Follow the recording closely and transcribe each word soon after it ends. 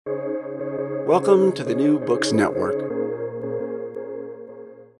Welcome to the New Books Network.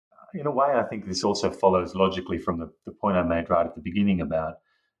 In a way, I think this also follows logically from the point I made right at the beginning about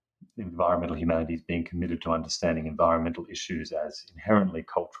environmental humanities being committed to understanding environmental issues as inherently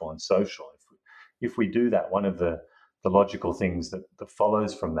cultural and social. If we do that, one of the logical things that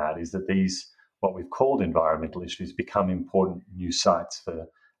follows from that is that these, what we've called environmental issues, become important new sites for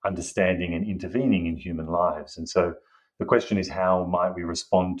understanding and intervening in human lives. And so the question is, how might we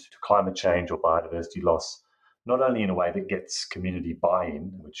respond to climate change or biodiversity loss, not only in a way that gets community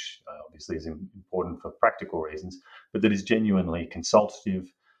buy-in, which obviously is important for practical reasons, but that is genuinely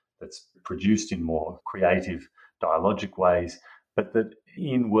consultative, that's produced in more creative, dialogic ways, but that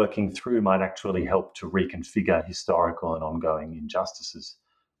in working through might actually help to reconfigure historical and ongoing injustices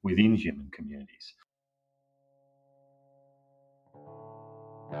within human communities.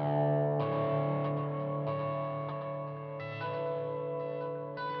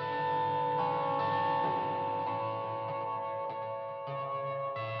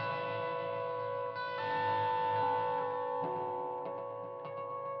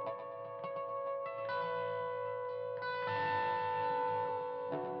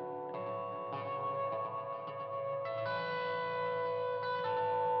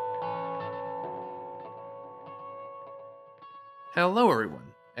 Hello,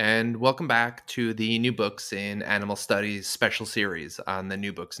 everyone, and welcome back to the New Books in Animal Studies special series on the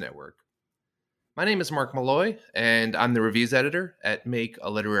New Books Network. My name is Mark Malloy, and I'm the reviews editor at Make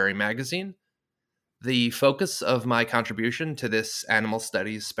a Literary Magazine. The focus of my contribution to this Animal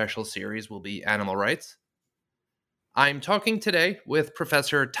Studies special series will be animal rights. I'm talking today with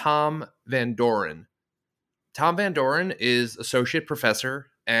Professor Thom van Dooren. Thom van Dooren is Associate Professor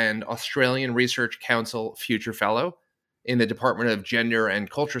and Australian Research Council Future Fellow in the Department of Gender and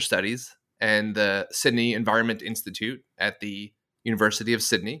Culture Studies and the Sydney Environment Institute at the University of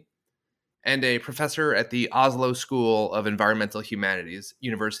Sydney, and a professor at the Oslo School of Environmental Humanities,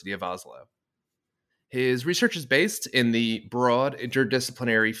 University of Oslo. His research is based in the broad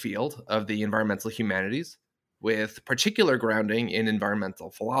interdisciplinary field of the environmental humanities, with particular grounding in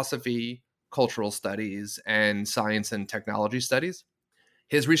environmental philosophy, cultural studies, and science and technology studies.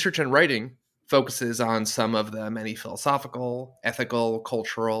 His research and writing focuses on some of the many philosophical, ethical,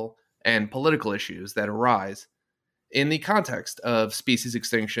 cultural, and political issues that arise in the context of species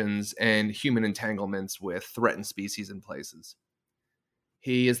extinctions and human entanglements with threatened species and places.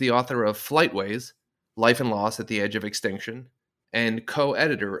 He is the author of Flightways, Life and Loss at the Edge of Extinction, and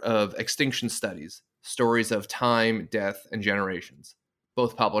co-editor of Extinction Studies, Stories of Time, Death, and Generations,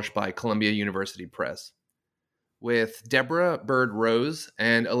 both published by Columbia University Press. With Deborah Bird Rose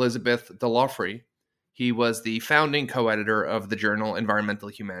and Elizabeth Delauffry, he was the founding co-editor of the journal Environmental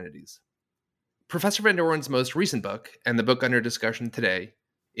Humanities. Professor van Dooren's most recent book, and the book under discussion today,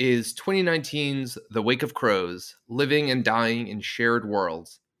 is 2019's The Wake of Crows, Living and Dying in Shared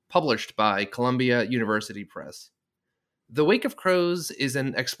Worlds, published by Columbia University Press. The Wake of Crows is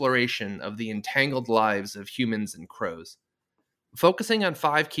an exploration of the entangled lives of humans and crows. Focusing on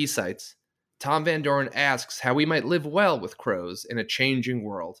 5 key sites, Thom van Dooren asks how we might live well with crows in a changing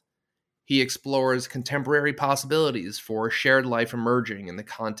world. He explores contemporary possibilities for shared life emerging in the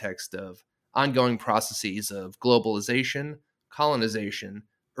context of ongoing processes of globalization, colonization,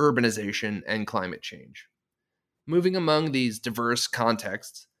 urbanization, and climate change. Moving among these diverse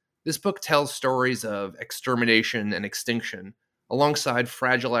contexts, this book tells stories of extermination and extinction alongside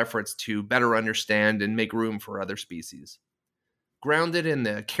fragile efforts to better understand and make room for other species. Grounded in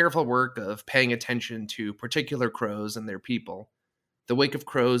the careful work of paying attention to particular crows and their people, The Wake of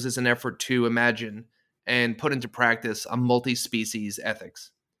Crows is an effort to imagine and put into practice a multi-species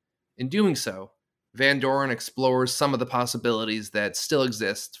ethics. In doing so, van Dooren explores some of the possibilities that still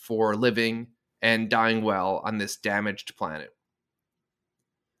exist for living and dying well on this damaged planet.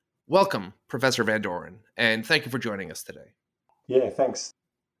 Welcome, Professor van Dooren, and thank you for joining us today. Yeah, thanks.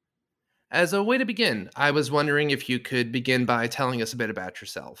 As a way to begin, I was wondering if you could begin by telling us a bit about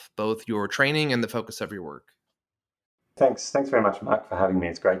yourself, both your training and the focus of your work. Thanks very much, Mark, for having me.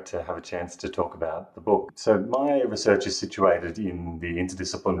 It's great to have a chance to talk about the book. So my research is situated in the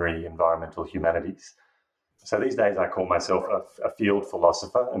interdisciplinary environmental humanities. So these days I call myself a field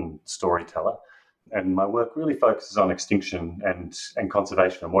philosopher and storyteller, and my work really focuses on extinction and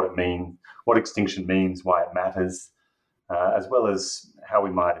conservation and what extinction means, why it matters, as well as how we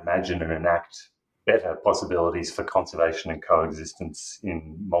might imagine and enact better possibilities for conservation and coexistence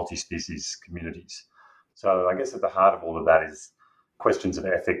in multi-species communities. So I guess at the heart of all of that is questions of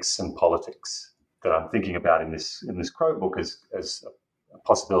ethics and politics that I'm thinking about in this crow book as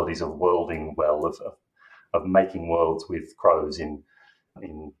possibilities of worlding well, of making worlds with crows in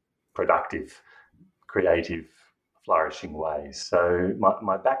in productive, creative, flourishing ways. So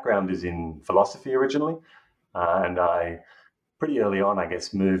my background is in philosophy originally, and I pretty early on, I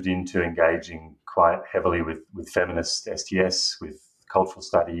guess, moved into engaging quite heavily with feminist STS, with cultural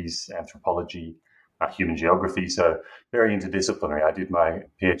studies, anthropology, human geography. So very interdisciplinary. I did my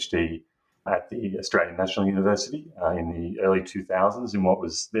PhD at the Australian National University in the early 2000s in what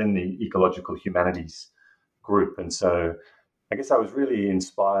was then the ecological humanities group. And so I guess I was really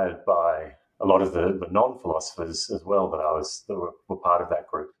inspired by a lot of the non-philosophers as well that were part of that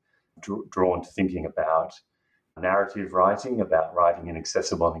group, drawn to thinking about narrative writing, about writing in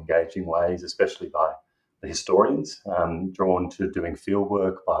accessible and engaging ways, especially by the historians, drawn to doing field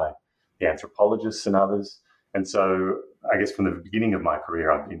work by the anthropologists and others. And so I guess from the beginning of my career,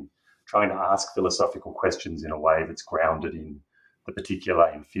 I've been trying to ask philosophical questions in a way that's grounded in the particular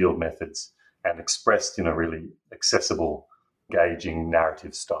in field methods and expressed in a really accessible, engaging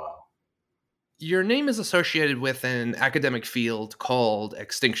narrative style. Your name is associated with an academic field called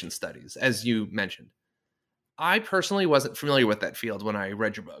extinction studies, as you mentioned. I personally wasn't familiar with that field when I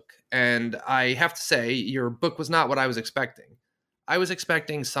read your book, and I have to say, your book was not what I was expecting. I was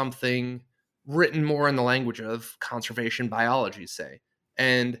expecting something written more in the language of conservation biology, say,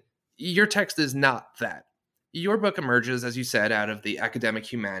 and your text is not that. Your book emerges, as you said, out of the academic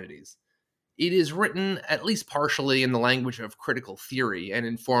humanities. It is written at least partially in the language of critical theory and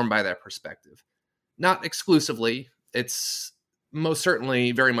informed by that perspective. Not exclusively, it's most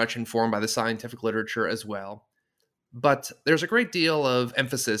certainly very much informed by the scientific literature as well. But there's a great deal of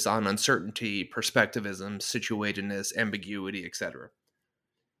emphasis on uncertainty, perspectivism, situatedness, ambiguity, etc.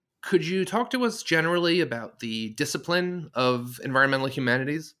 Could you talk to us generally about the discipline of environmental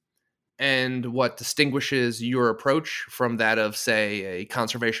humanities and what distinguishes your approach from that of, say, a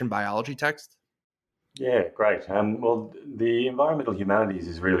conservation biology text? Yeah, great. Well, the environmental humanities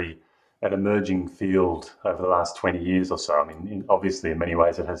is really an emerging field over the last 20 years or so. I mean, obviously, in many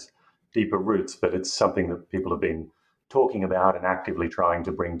ways, it has deeper roots, but it's something that people have been talking about and actively trying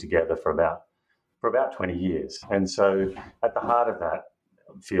to bring together for about 20 years. And so, at the heart of that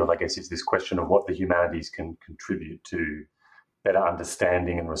field, I guess, is this question of what the humanities can contribute to better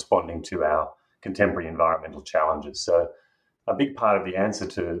understanding and responding to our contemporary environmental challenges. So, a big part of the answer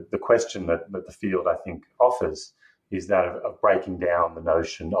to the question that the field, I think, offers is that of breaking down the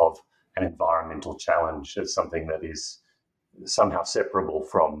notion of an environmental challenge as something that is somehow separable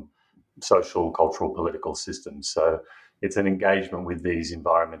from social, cultural, political systems. So it's an engagement with these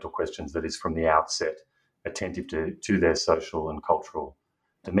environmental questions that is from the outset attentive to their social and cultural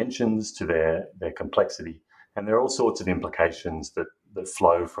dimensions, to their complexity. And there are all sorts of implications that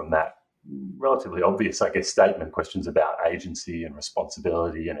flow from that relatively obvious, I guess, statement, questions about agency and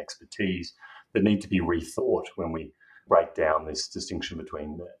responsibility and expertise that need to be rethought when we break down this distinction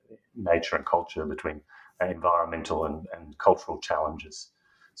between nature and culture, between environmental and cultural challenges.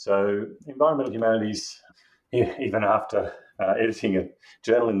 So environmental humanities, even after editing a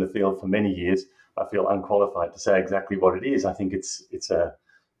journal in the field for many years, I feel unqualified to say exactly what it is. I think it's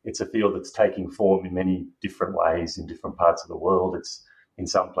a field that's taking form in many different ways in different parts of the world. It's in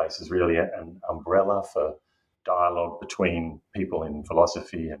some places really an umbrella for dialogue between people in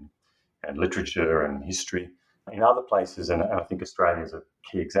philosophy and literature and history. In other places, and I think Australia is a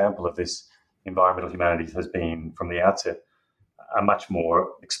key example of this, environmental humanities has been from the outset a much more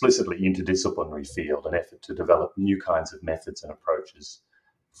explicitly interdisciplinary field, an effort to develop new kinds of methods and approaches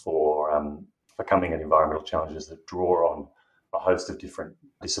for coming at environmental challenges that draw on a host of different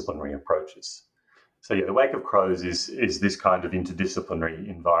disciplinary approaches. So yeah, The Wake of Crows is this kind of interdisciplinary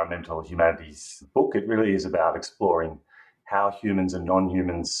environmental humanities book. It really is about exploring how humans and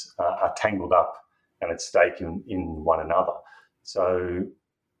non-humans are tangled up and at stake in one another. So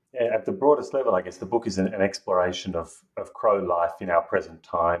at the broadest level, I guess the book is an exploration of crow life in our present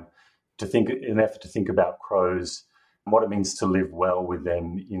time, an effort to think about crows and what it means to live well with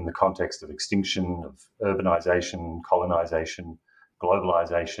them in the context of extinction, of urbanization, colonization,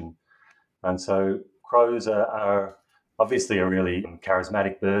 globalization. And so crows are obviously a really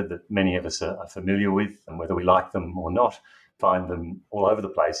charismatic bird that many of us are familiar with, and whether we like them or not, find them all over the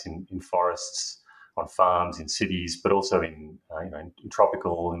place in forests, on farms, in cities, but also in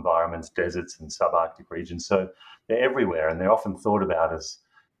tropical environments, deserts and subarctic regions. So they're everywhere, and they're often thought about as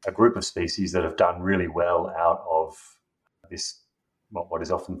a group of species that have done really well out of this, what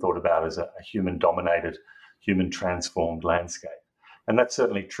is often thought about as a human-dominated, human-transformed landscape. And that's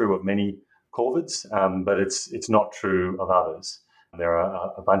certainly true of many corvids, but it's not true of others. There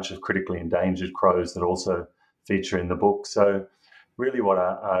are a bunch of critically endangered crows that also feature in the book. So really what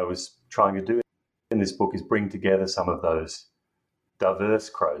I was trying to do in this book is bring together some of those diverse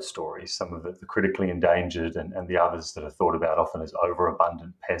crow stories, some of the critically endangered and the others that are thought about often as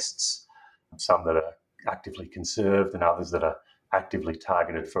overabundant pests, some that are actively conserved and others that are actively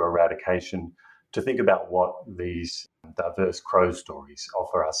targeted for eradication, to think about what these diverse crow stories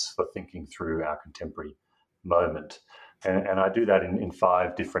offer us for thinking through our contemporary moment. And I do that in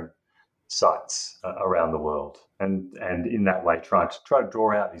 5 different sites around the world. And in that way, try to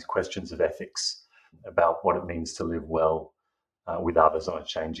draw out these questions of ethics about what it means to live well with others on a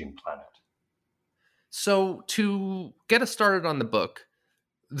changing planet. So to get us started on the book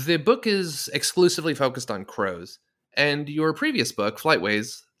is exclusively focused on crows. And your previous book,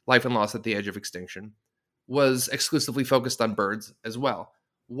 Flightways, Life and Loss at the Edge of Extinction, was exclusively focused on birds as well.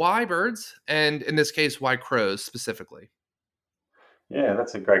 Why birds? And in this case, why crows specifically? Yeah,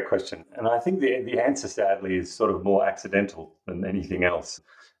 that's a great question. And I think the answer, sadly, is sort of more accidental than anything else.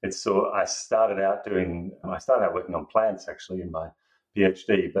 It's so I started out working on plants actually in my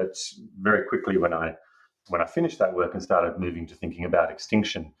PhD, but very quickly when I finished that work and started moving to thinking about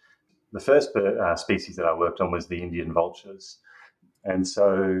extinction, the first species that I worked on was the Indian vultures. And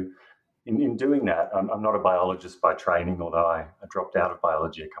so in doing that, I'm not a biologist by training, although I dropped out of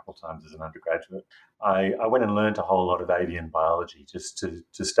biology a couple of times as an undergraduate. I went and learned a whole lot of avian biology just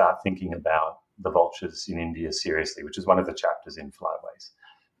to start thinking about the vultures in India seriously, which is one of the chapters in Flightways.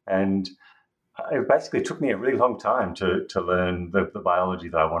 And it basically took me a really long time to learn the biology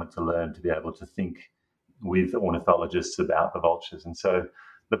that I wanted to learn to be able to think with ornithologists about the vultures. And so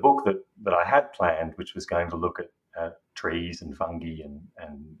the book that I had planned, which was going to look at trees and fungi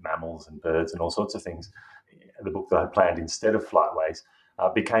and mammals and birds and all sorts of things, the book that I planned instead of Flightways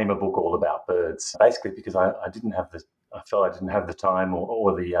became a book all about birds, basically because I felt I didn't have the time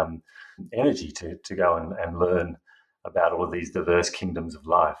or the energy to go and learn about all of these diverse kingdoms of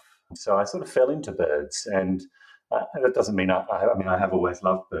life. So I sort of fell into birds, and that doesn't mean I have always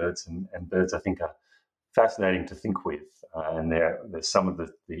loved birds, and birds I think are fascinating to think with, and there's some of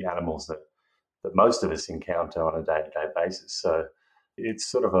the animals that most of us encounter on a day-to-day basis. So it's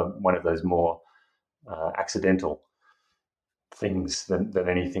sort of one of those more accidental things than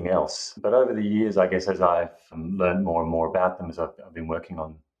anything else. But over the years, I guess, as I've learned more and more about them, as I've been working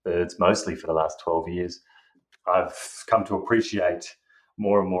on birds mostly for the last 12 years, I've come to appreciate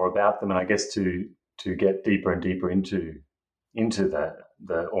more and more about them. And I guess to get deeper and deeper into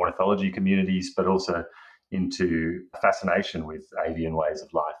the ornithology communities, but also into fascination with avian ways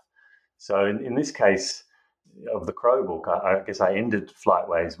of life. So in this case of the crow book, I guess I ended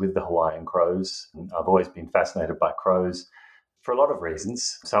Flightways with the Hawaiian crows. I've always been fascinated by crows for a lot of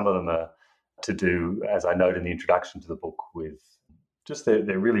reasons. Some of them are to do, as I note in the introduction to the book, with just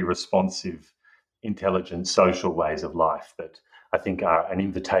their really responsive, intelligent, social ways of life that I think are an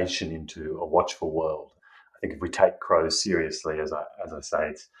invitation into a watchful world. I think if we take crows seriously, as I say,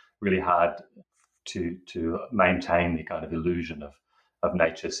 it's really hard to maintain the kind of illusion of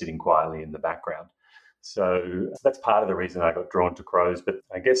nature sitting quietly in the background. So that's part of the reason I got drawn to crows. But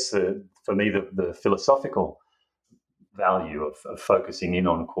I guess for me, the philosophical value of focusing in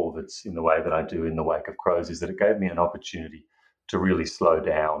on corvids in the way that I do in the wake of crows is that it gave me an opportunity to really slow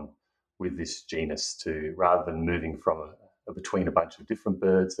down with this genus, to rather than moving from between a bunch of different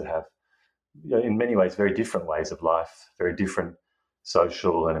birds that have, in many ways, very different ways of life, very different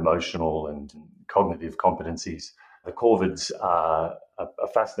social and emotional and cognitive competencies. The corvids are a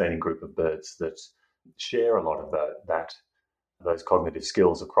fascinating group of birds that share a lot of those cognitive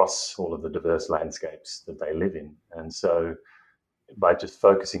skills across all of the diverse landscapes that they live in. And so by just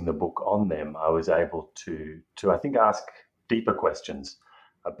focusing the book on them, I was able to I think, ask deeper questions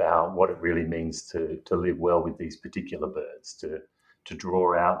about what it really means to live well with these particular birds, to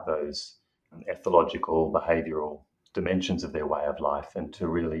draw out those ethological, behavioural dimensions of their way of life, and to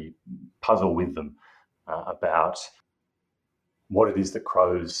really puzzle with them about what it is that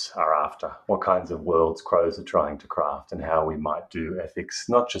crows are after, what kinds of worlds crows are trying to craft, and how we might do ethics,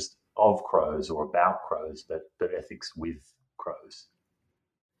 not just of crows or about crows, but ethics with crows.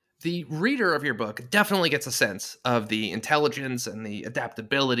 The reader of your book definitely gets a sense of the intelligence and the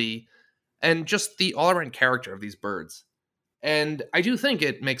adaptability and just the all-around character of these birds. And I do think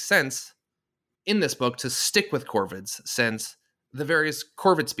it makes sense in this book to stick with corvids, since the various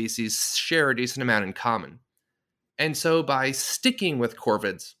corvid species share a decent amount in common. And so by sticking with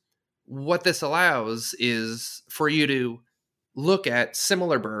corvids, what this allows is for you to look at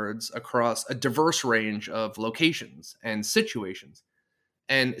similar birds across a diverse range of locations and situations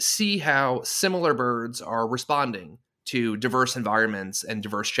and see how similar birds are responding to diverse environments and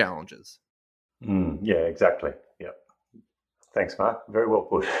diverse challenges. Yeah, exactly. Yeah. Thanks, Mark. Very well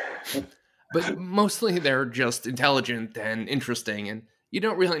put. but mostly they're just intelligent and interesting, and you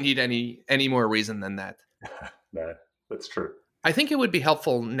don't really need any more reason than that. No, that's true. I think it would be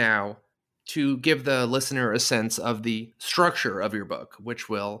helpful now to give the listener a sense of the structure of your book, which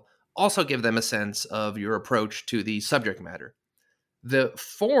will also give them a sense of your approach to the subject matter. The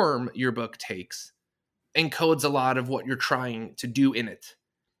form your book takes encodes a lot of what you're trying to do in it.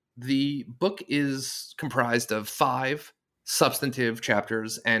 The book is comprised of 5 substantive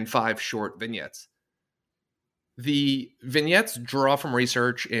chapters and 5 short vignettes. The vignettes draw from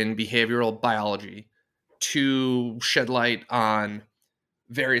research in behavioral biology to shed light on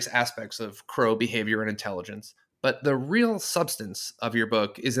various aspects of crow behavior and intelligence, but the real substance of your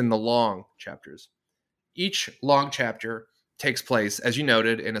book is in the long chapters. Each long chapter takes place, as you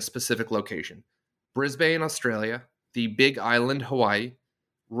noted, in a specific location: Brisbane, Australia; the Big Island, Hawaii;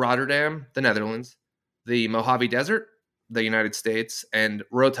 Rotterdam, the Netherlands; the Mojave Desert, the United States; and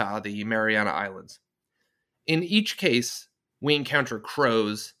Rota, the Mariana Islands. In each case, we encounter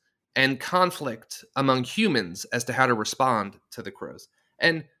crows and conflict among humans as to how to respond to the crows.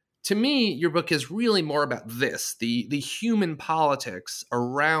 And to me, your book is really more about this, the human politics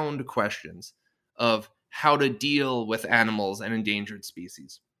around questions of how to deal with animals and endangered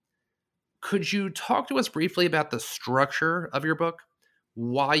species. Could you talk to us briefly about the structure of your book?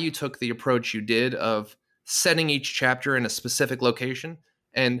 Why you took the approach you did of setting each chapter in a specific location,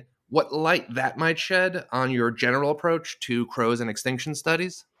 and what light that might shed on your general approach to crows and extinction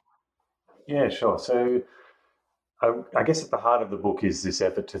studies? Yeah, sure. So I guess at the heart of the book is this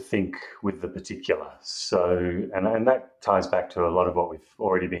effort to think with the particular. So, and that ties back to a lot of what we've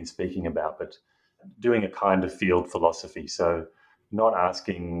already been speaking about, but doing a kind of field philosophy. So, not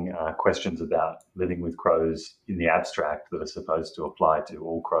asking questions about living with crows in the abstract that are supposed to apply to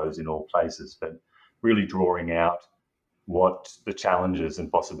all crows in all places, but really drawing out what the challenges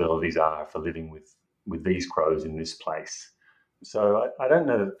and possibilities are for living with these crows in this place. So I don't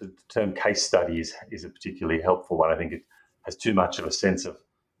know that the term case study is a particularly helpful one. I think it has too much of a sense of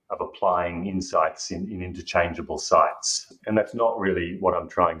applying insights in interchangeable sites. And that's not really what I'm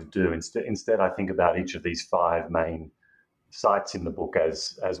trying to do. Instead, I think about each of these 5 main sites in the book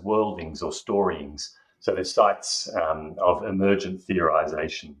as worldings or storyings. So they're sites of emergent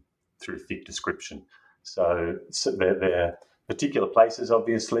theorization through thick description. So they're particular places,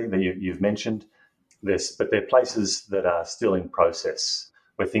 obviously, that you've mentioned this, but they're places that are still in process,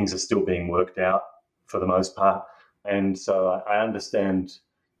 where things are still being worked out for the most part. And so I understand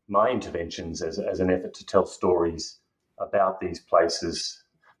my interventions as an effort to tell stories about these places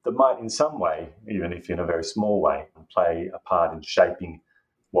that might, in some way, even if in a very small way, play a part in shaping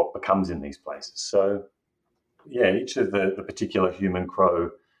what becomes in these places. So, yeah, each of the particular human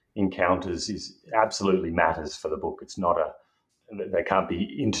crow encounters absolutely matters for the book. It's not they can't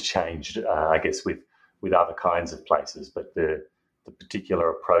be interchanged, I guess, with other kinds of places, but the particular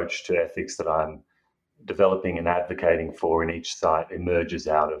approach to ethics that I'm developing and advocating for in each site emerges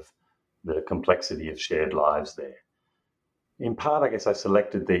out of the complexity of shared lives there. In part, I guess I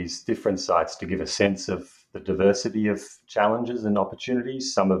selected these different sites to give a sense of the diversity of challenges and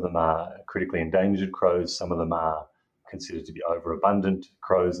opportunities. Some of them are critically endangered crows, some of them are considered to be overabundant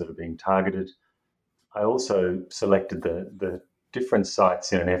crows that are being targeted. I also selected the different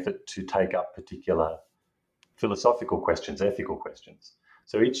sites in an effort to take up particular philosophical questions, ethical questions.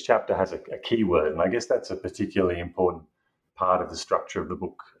 So each chapter has a keyword, and I guess that's a particularly important part of the structure of the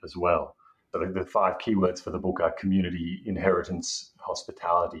book as well. So the 5 keywords for the book are community, inheritance,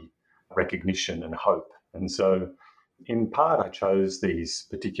 hospitality, recognition, and hope. And so in part, I chose these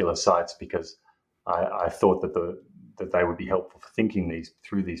particular sites because I thought that they would be helpful for thinking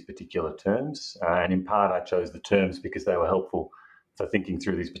through these particular terms. And in part, I chose the terms because they were helpful for thinking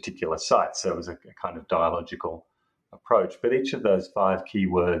through these particular sites. So it was a kind of dialogical approach. But each of those 5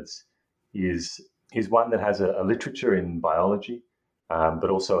 keywords is one that has a literature in biology, but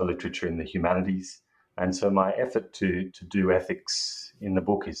also a literature in the humanities. And so my effort to do ethics in the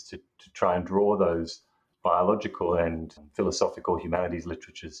book is to try and draw those biological and philosophical humanities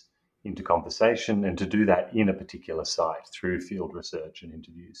literatures into conversation, and to do that in a particular site through field research and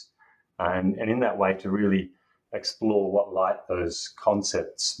interviews. And in that way to really explore what light those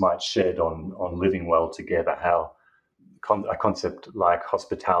concepts might shed on living well together, how a concept like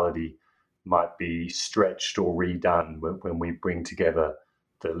hospitality might be stretched or redone when we bring together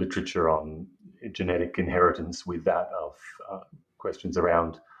the literature on genetic inheritance with that of questions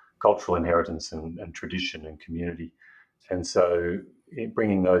around cultural inheritance and tradition and community. And so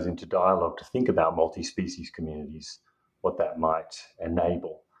bringing those into dialogue to think about multi-species communities, what that might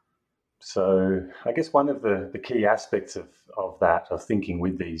enable. So I guess one of the key aspects of that, of thinking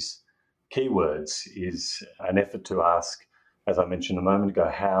with these keywords is an effort to ask, as I mentioned a moment ago,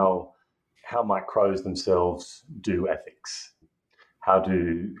 how might crows themselves do ethics? How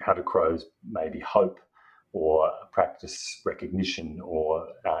do crows maybe hope or practice recognition or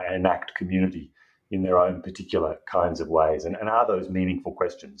enact community in their own particular kinds of ways? And are those meaningful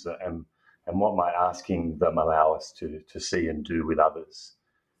questions? And what might asking them allow us to see and do with others?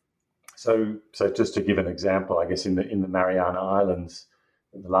 So just to give an example, I guess in the Mariana Islands,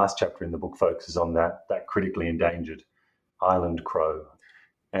 the last chapter in the book focuses on that critically endangered island crow.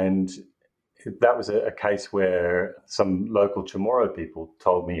 And that was a case where some local Chamorro people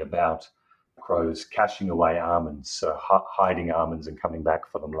told me about crows caching away almonds, so hiding almonds and coming back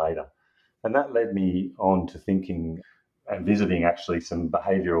for them later. And that led me on to thinking and visiting actually some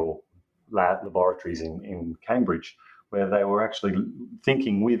behavioural laboratories in Cambridge, where they were actually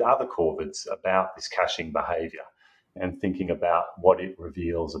thinking with other corvids about this caching behaviour and thinking about what it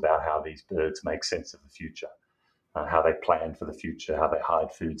reveals about how these birds make sense of the future. How they plan for the future, how they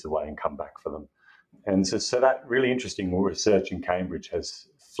hide foods away and come back for them. And so that really interesting research in Cambridge has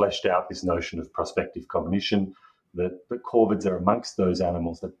fleshed out this notion of prospective cognition, that corvids are amongst those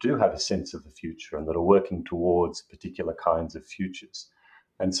animals that do have a sense of the future and that are working towards particular kinds of futures.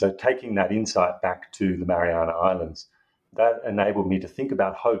 And so taking that insight back to the Mariana Islands, that enabled me to think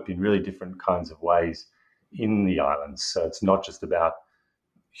about hope in really different kinds of ways in the islands. So it's not just about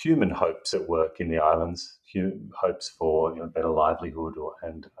human hopes at work in the islands, hopes for better livelihood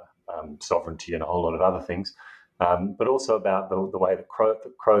and sovereignty and a whole lot of other things, but also about the way that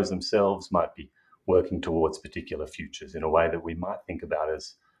crows themselves might be working towards particular futures in a way that we might think about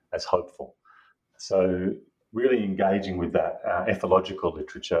as hopeful. So really engaging with that ethological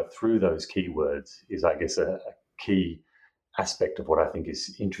literature through those keywords is, I guess, a key aspect of what I think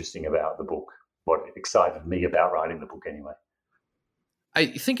is interesting about the book, what excited me about writing the book anyway. I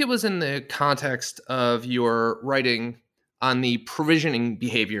think it was in the context of your writing on the provisioning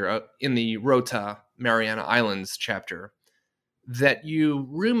behavior in the Rota Mariana Islands chapter that you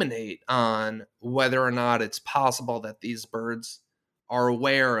ruminate on whether or not it's possible that these birds are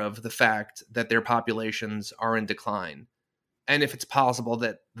aware of the fact that their populations are in decline, and if it's possible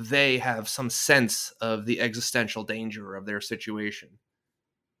that they have some sense of the existential danger of their situation.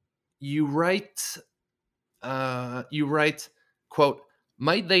 You write, quote,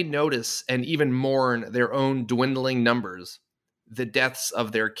 might they notice and even mourn their own dwindling numbers, the deaths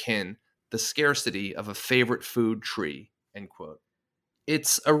of their kin, the scarcity of a favorite food tree, end quote.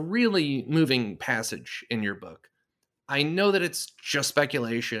 It's a really moving passage in your book. I know that it's just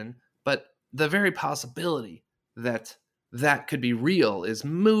speculation, but the very possibility that that could be real is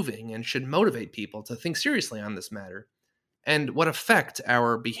moving and should motivate people to think seriously on this matter and what effect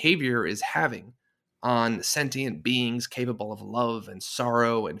our behavior is having on sentient beings capable of love and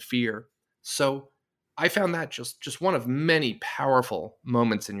sorrow and fear. So I found that just one of many powerful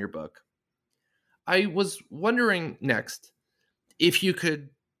moments in your book. I was wondering next if you could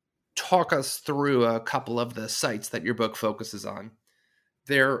talk us through a couple of the sites that your book focuses on.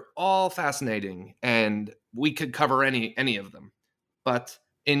 They're all fascinating, and we could cover any of them. But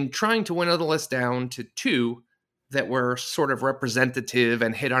in trying to winnow the list down to two that were sort of representative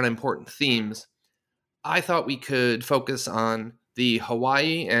and hit on important themes, I thought we could focus on the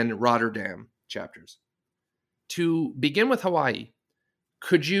Hawaii and Rotterdam chapters. To begin with Hawaii,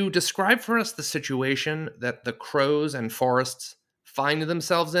 could you describe for us the situation that the crows and forests find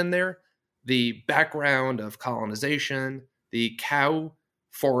themselves in there? The background of colonization, the cow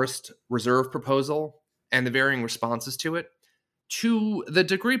forest reserve proposal, and the varying responses to it. To the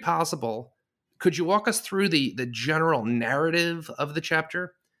degree possible, could you walk us through the general narrative of the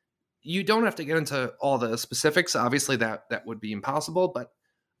chapter? You don't have to get into all the specifics. Obviously, that would be impossible, but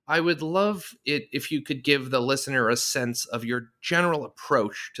I would love it if you could give the listener a sense of your general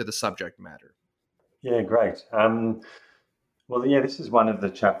approach to the subject matter. Yeah, great. Well, yeah, this is one of the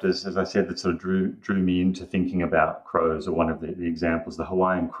chapters, as I said, that sort of drew me into thinking about crows, or one of the examples, the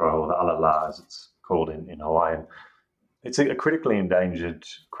Hawaiian crow, or the alala, as it's called in Hawaiian. It's a critically endangered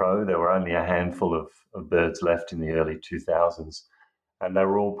crow. There were only a handful of birds left in the early 2000s, and they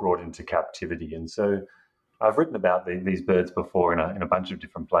were all brought into captivity. And so I've written about these birds before in a bunch of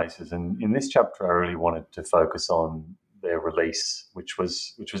different places, and in this chapter I really wanted to focus on their release, which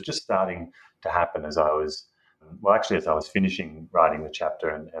was just starting to happen as I was finishing writing the chapter,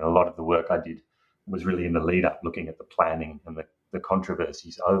 and a lot of the work I did was really in the lead up, looking at the planning and the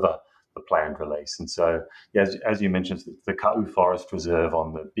controversies over the planned release. And so, yeah, as you mentioned, the Ka'u Forest Reserve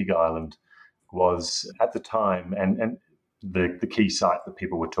on the Big Island was at the time and the key site that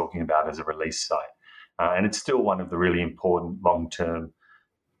people were talking about as a release site. And it's still one of the really important long-term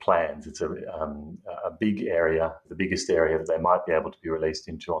plans. It's a big area, the biggest area that they might be able to be released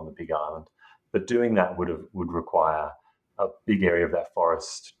into on the Big Island. But doing that would require a big area of that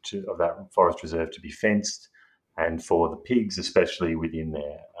forest reserve to be fenced, and for the pigs, especially within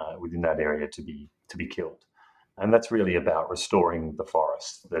that area, to be killed. And that's really about restoring the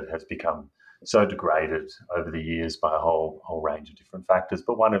forest that has become so degraded over the years by a whole range of different factors.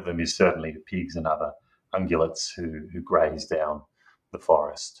 But one of them is certainly the pigs and other ungulates who graze down the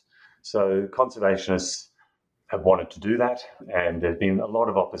forest. So conservationists have wanted to do that, and there's been a lot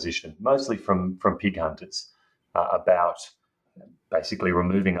of opposition, mostly from pig hunters, about basically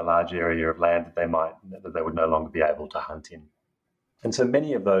removing a large area of land that they would no longer be able to hunt in. And so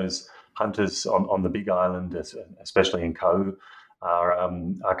many of those hunters on the Big Island, especially in Kau, are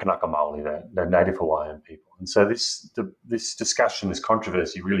Kanaka Maoli, they're native Hawaiian people. And so this discussion, this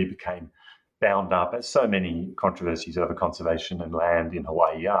controversy really became bound up, as so many controversies over conservation and land in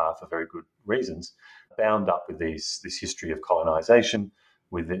Hawaii are, for very good reasons, bound up with this history of colonisation,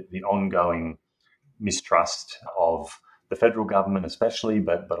 with the ongoing mistrust of the federal government especially,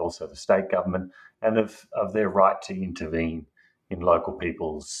 but also the state government, and of their right to intervene in local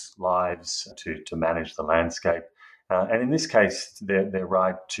people's lives, to manage the landscape. And in this case, their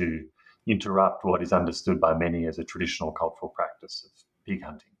right to interrupt what is understood by many as a traditional cultural practice of pig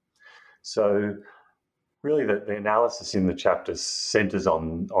hunting. So really the analysis in the chapter centres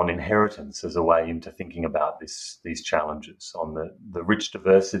on inheritance as a way into thinking about these challenges, on the rich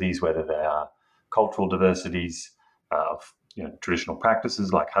diversities, whether they are cultural diversities of traditional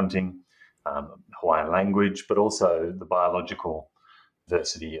practices like hunting, Hawaiian language, but also the biological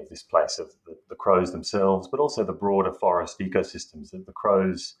diversity of this place, of the crows themselves, but also the broader forest ecosystems that the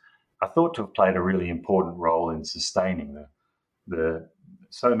crows are thought to have played a really important role in sustaining.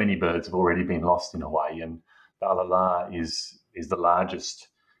 So many birds have already been lost in Hawaii, and the alala is the largest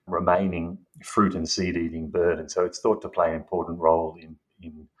remaining fruit and seed-eating bird, and so it's thought to play an important role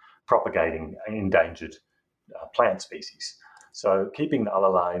in propagating endangered plant species. So keeping the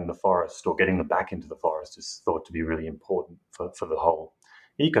alala in the forest, or getting them back into the forest, is thought to be really important for the whole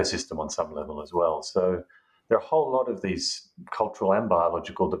ecosystem on some level as well. So there are a whole lot of these cultural and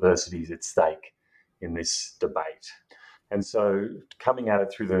biological diversities at stake in this debate. And so coming at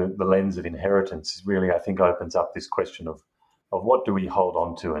it through the lens of inheritance really, I think, opens up this question of what do we hold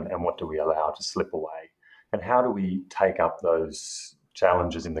on to and what do we allow to slip away? And how do we take up those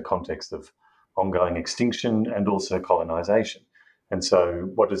challenges in the context of ongoing extinction and also colonisation? And so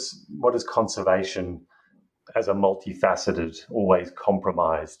what does conservation as a multifaceted, always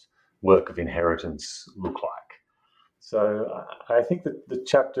compromised work of inheritance look like? So I think that the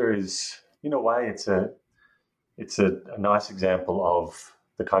chapter is, in a way, it's a nice example of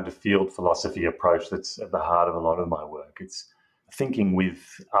the kind of field philosophy approach that's at the heart of a lot of my work. It's thinking with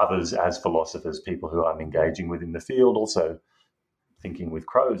others as philosophers, people who I'm engaging with in the field, also thinking with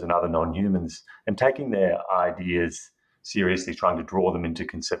crows and other non-humans, and taking their ideas seriously, trying to draw them into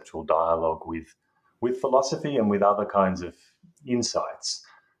conceptual dialogue with philosophy and with other kinds of insights.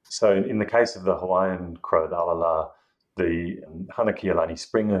 So in the case of the Hawaiian crow, the alala, the Hanakialani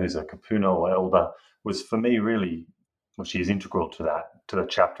Springer, who's a kapuna or elder, was for me really, well, she is integral to the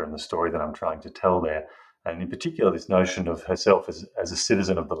chapter and the story that I'm trying to tell there. And in particular, this notion of herself as a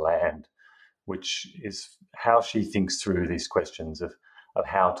citizen of the land, which is how she thinks through these questions of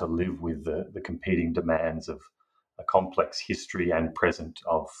how to live with the competing demands of a complex history and present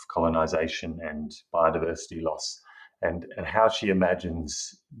of colonisation and biodiversity loss, and how she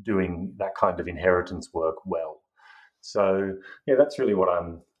imagines doing that kind of inheritance work well. So yeah, that's really what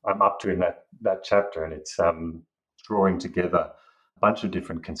I'm up to in that chapter, and it's drawing together a bunch of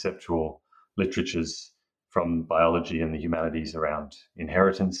different conceptual literatures from biology and the humanities around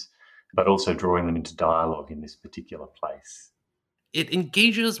inheritance, but also drawing them into dialogue in this particular place. It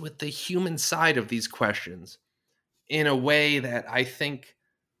engages with the human side of these questions in a way that I think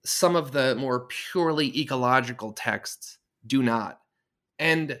some of the more purely ecological texts do not.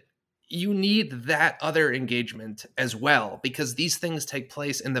 And you need that other engagement as well, because these things take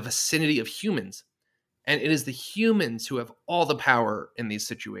place in the vicinity of humans. And it is the humans who have all the power in these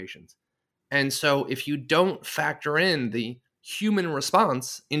situations. And so if you don't factor in the human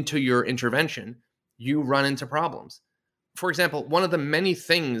response into your intervention, you run into problems. For example, one of the many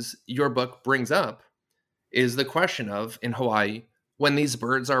things your book brings up is the question of, in Hawaii, when these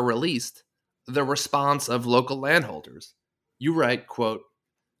birds are released, the response of local landholders. You write, quote,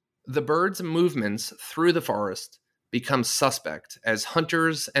 "The birds' movements through the forest become suspect as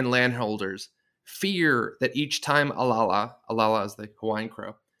hunters and landholders fear that each time alala is the Hawaiian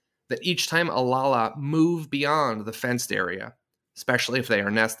crow, that each time alala move beyond the fenced area, especially if they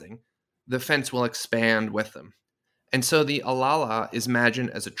are nesting, the fence will expand with them. And so the alala is imagined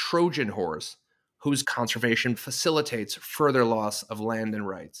as a Trojan horse whose conservation facilitates further loss of land and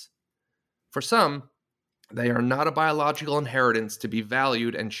rights. For some, they are not a biological inheritance to be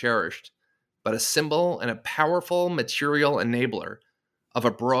valued and cherished, but a symbol and a powerful material enabler of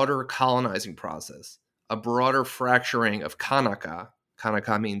a broader colonizing process, a broader fracturing of Kanaka.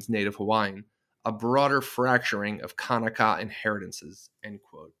 Kanaka means Native Hawaiian, a broader fracturing of Kanaka inheritances, end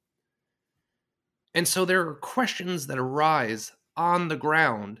quote. And so there are questions that arise on the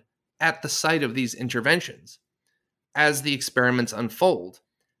ground at the site of these interventions as the experiments unfold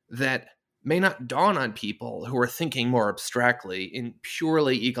that may not dawn on people who are thinking more abstractly in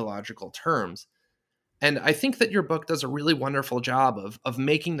purely ecological terms. And I think that your book does a really wonderful job of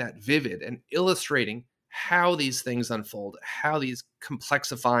making that vivid and illustrating how these things unfold, how these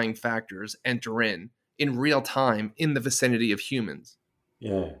complexifying factors enter in real time in the vicinity of humans.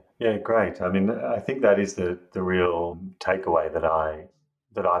 Yeah, great. I mean, I think that is the real takeaway that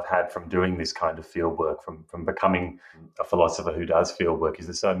I've had from doing this kind of field work, from becoming a philosopher who does field work, is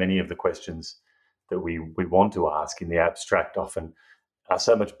that so many of the questions that we want to ask in the abstract often are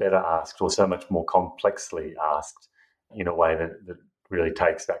so much better asked or so much more complexly asked in a way that really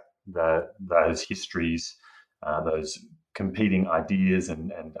takes back those histories, those competing ideas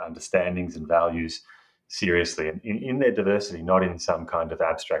and understandings and values seriously and in their diversity, not in some kind of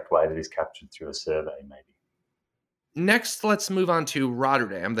abstract way that is captured through a survey, maybe. Next, let's move on to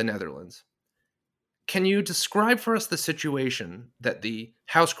Rotterdam, the Netherlands. Can you describe for us the situation that the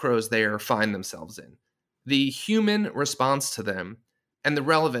house crows there find themselves in, the human response to them, and the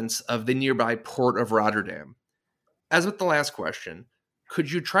relevance of the nearby port of Rotterdam? As with the last question,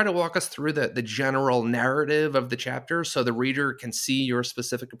 could you try to walk us through the general narrative of the chapter so the reader can see your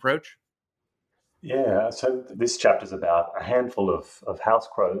specific approach? Yeah, so this chapter is about a handful of house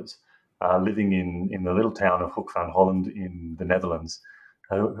crows living in the little town of Hoek van Holland in the Netherlands,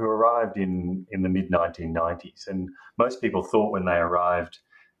 who arrived in the mid 1990s. And most people thought when they arrived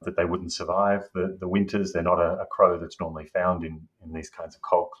that they wouldn't survive the winters. They're not a crow that's normally found in these kinds of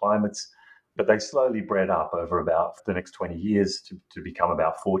cold climates. But they slowly bred up over about the next 20 years to become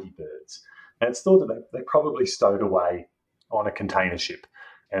about 40 birds. And it's thought that they probably stowed away on a container ship.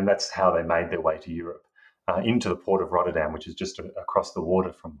 And that's how they made their way to Europe, into the port of Rotterdam, which is just across the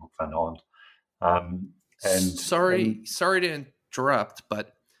water from Hoek van Holland. Sorry to interrupt,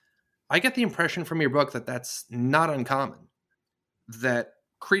 but I get the impression from your book that that's not uncommon, that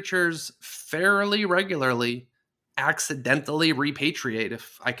creatures fairly regularly accidentally repatriate,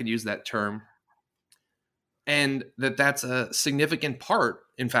 if I could use that term, and that's a significant part,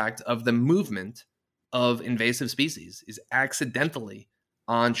 in fact, of the movement of invasive species is accidentally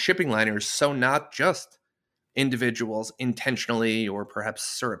on shipping liners. So not just individuals intentionally or perhaps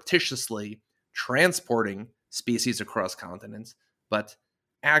surreptitiously transporting species across continents, but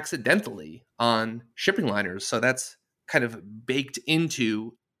accidentally on shipping liners. So that's kind of baked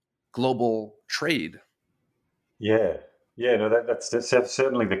into global trade. Yeah, no, that's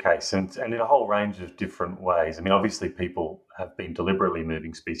certainly the case, and in a whole range of different ways. I mean, obviously, people have been deliberately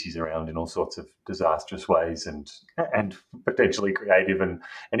moving species around in all sorts of disastrous ways and potentially creative and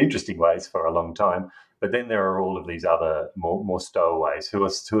interesting ways for a long time. But then there are all of these other more stowaways who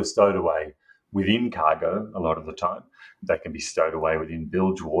are stowed away within cargo a lot of the time. They can be stowed away within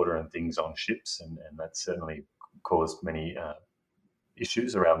bilge water and things on ships, and that's certainly caused many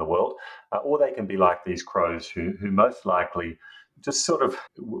issues around the world, or they can be like these crows who most likely just sort of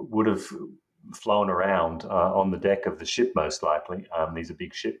would have flown around on the deck of the ship, most likely. These are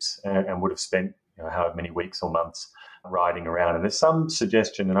big ships, and would have spent however many weeks or months riding around. And there's some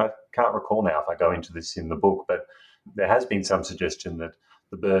suggestion, and I can't recall now if I go into this in the book, but there has been some suggestion that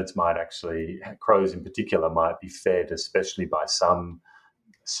the birds might actually, crows in particular, might be fed, especially by some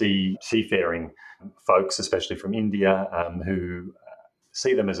seafaring folks, especially from India, who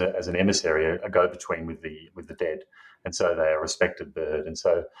see them as an emissary, a go-between with the dead, and so they are a respected bird. And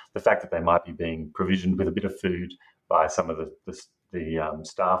so the fact that they might be being provisioned with a bit of food by some of the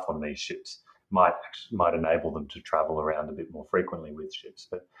staff on these ships might enable them to travel around a bit more frequently with ships.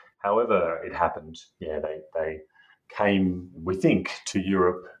 But however it happened, they came, we think, to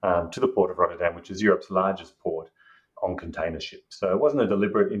Europe, to the port of Rotterdam, which is Europe's largest port, on container ships. So it wasn't a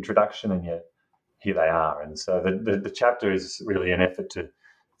deliberate introduction, and yet here they are. And so the chapter is really an effort to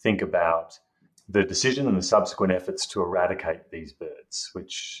think about the decision and the subsequent efforts to eradicate these birds,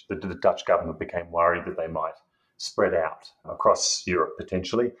 which the Dutch government became worried that they might spread out across Europe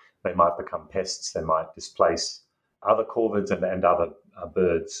potentially. They might become pests, they might displace other corvids and other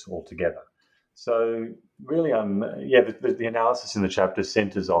birds altogether. So really, the analysis in the chapter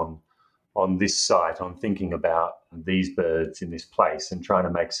centres on this site, on thinking about these birds in this place and trying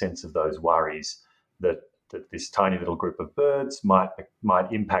to make sense of those worries that this tiny little group of birds might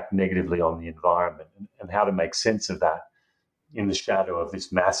impact negatively on the environment, and how to make sense of that in the shadow of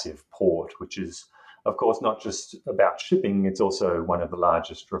this massive port, which is, of course, not just about shipping. It's also one of the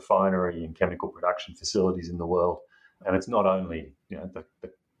largest refinery and chemical production facilities in the world. And it's not only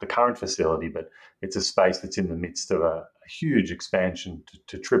the current facility, but it's a space that's in the midst of a huge expansion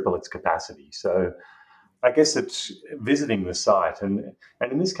to triple its capacity. So I guess it's visiting the site, and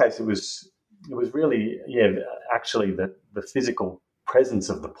in this case, it was really actually the physical presence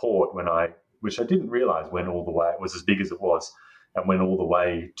of the port which I didn't realize went all the way. It was as big as it was, and went all the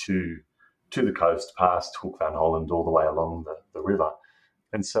way to the coast, past Hoek van Holland, all the way along the river.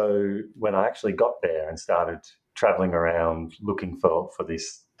 And so when I actually got there and started traveling around looking for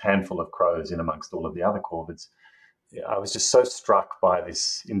this handful of crows in amongst all of the other corvids, I was just so struck by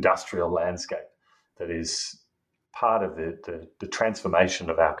this industrial landscape that is part of the transformation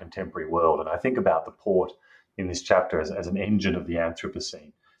of our contemporary world. And I think about the port in this chapter as an engine of the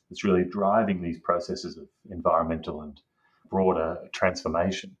Anthropocene that's really driving these processes of environmental and broader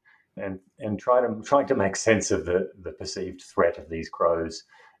transformation, and trying to make sense of the perceived threat of these crows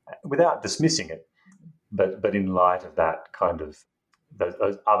without dismissing it, but in light of that kind of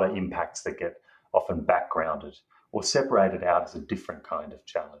those other impacts that get often backgrounded or separated out as a different kind of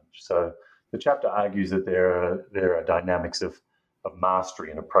challenge. So the chapter argues that there are dynamics of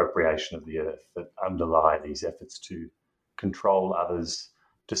mastery and appropriation of the earth that underlie these efforts to control others,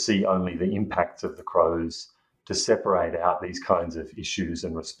 to see only the impacts of the crows, to separate out these kinds of issues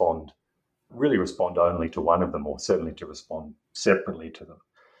and respond only to one of them, or certainly to respond separately to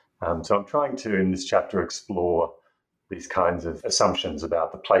them. So I'm trying to, in this chapter, explore these kinds of assumptions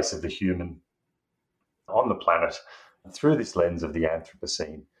about the place of the human on the planet through this lens of the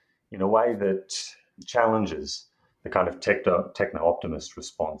Anthropocene, in a way that challenges the kind of techno-optimist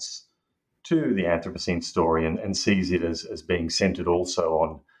response to the Anthropocene story, and sees it as being centered also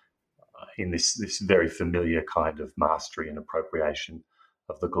on in this very familiar kind of mastery and appropriation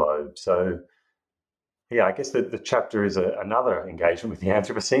of the globe. So yeah, I guess the chapter is another engagement with the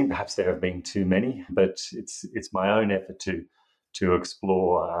Anthropocene. Perhaps there have been too many, but it's my own effort to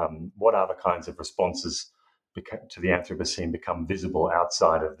explore what other kinds of responses to the Anthropocene become visible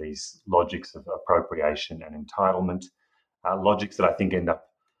outside of these logics of appropriation and entitlement, logics that I think end up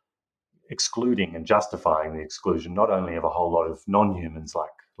excluding and justifying the exclusion not only of a whole lot of non-humans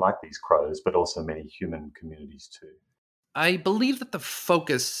like these crows, but also many human communities too. I believe that the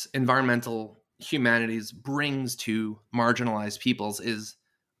focus environmental humanities brings to marginalized peoples is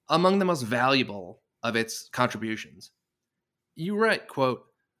among the most valuable of its contributions. You write, quote,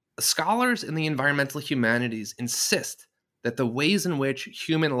 "Scholars in the environmental humanities insist that the ways in which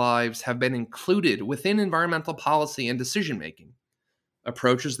human lives have been included within environmental policy and decision-making,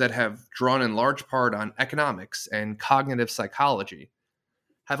 approaches that have drawn in large part on economics and cognitive psychology,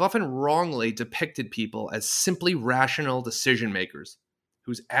 have often wrongly depicted people as simply rational decision makers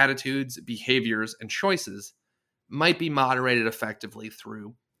whose attitudes, behaviors, and choices might be moderated effectively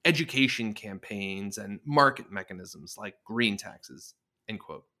through education campaigns and market mechanisms like green taxes," end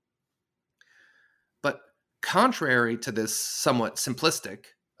quote. But contrary to this somewhat simplistic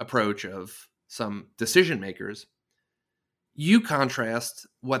approach of some decision makers, you contrast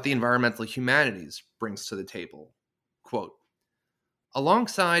what the environmental humanities brings to the table. Quote,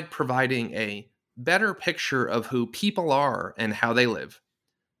 "Alongside providing a better picture of who people are and how they live,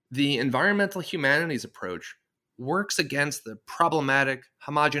 the environmental humanities approach works against the problematic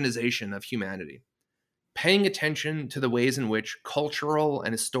homogenization of humanity, paying attention to the ways in which cultural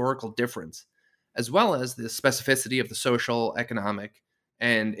and historical difference, as well as the specificity of the social, economic,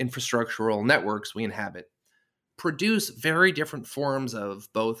 and infrastructural networks we inhabit, produce very different forms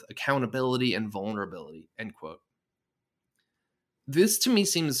of both accountability and vulnerability," end quote. This to me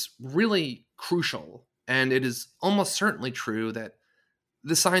seems really crucial, and it is almost certainly true that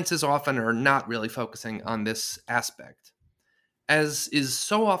the sciences often are not really focusing on this aspect. As is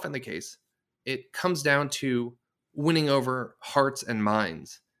so often the case, it comes down to winning over hearts and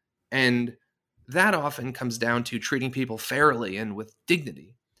minds, and that often comes down to treating people fairly and with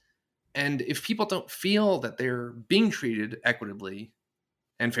dignity. And if people don't feel that they're being treated equitably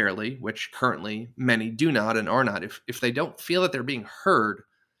and fairly, which currently many do not and are not, if they don't feel that they're being heard,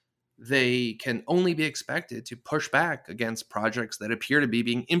 they can only be expected to push back against projects that appear to be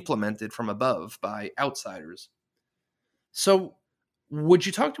being implemented from above by outsiders. So, would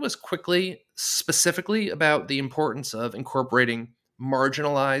you talk to us quickly, specifically about the importance of incorporating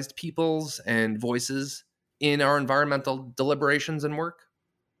marginalized peoples and voices in our environmental deliberations and work?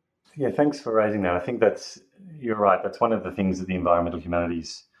 Yeah, thanks for raising that. I think you're right. That's one of the things that the environmental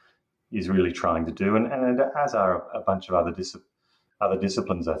humanities is really trying to do, and as are a bunch of other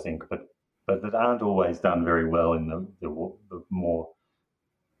disciplines, I think, but that aren't always done very well in the more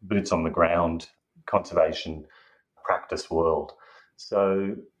boots on the ground conservation practice world.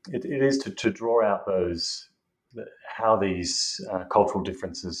 So it is to draw out how these cultural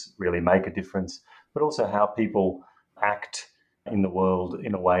differences really make a difference, but also how people act in the world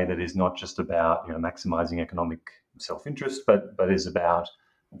in a way that is not just about maximizing economic self-interest, but is about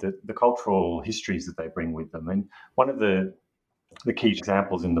the cultural histories that they bring with them. And one of the key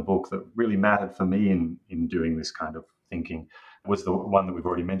examples in the book that really mattered for me in doing this kind of thinking was the one that we've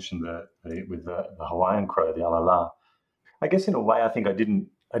already mentioned, with the Hawaiian crow, the alala. I guess in a way, I think I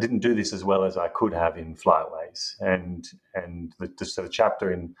didn't do this as well as I could have in Flightways, and the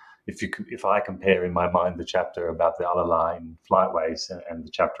chapter in if I compare in my mind the chapter about the alala in Flightways and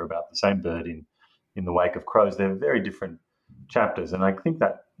the chapter about the same bird in the Wake of Crows, they're very different chapters, and I think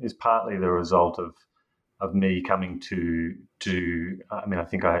that is partly the result of me coming to. I mean, I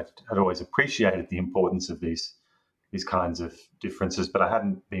think I had always appreciated the importance of these kinds of differences, but I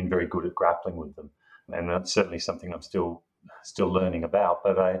hadn't been very good at grappling with them, and that's certainly something I'm still learning about.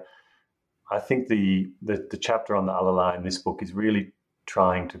 But I think the chapter on the alala in this book is really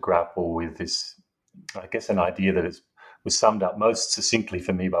trying to grapple with this, I guess, an idea that was summed up most succinctly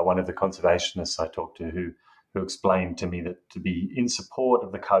for me by one of the conservationists I talked to, who explained to me that to be in support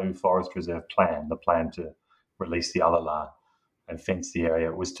of the Kau Forest Reserve plan, the plan to release the alala and fence the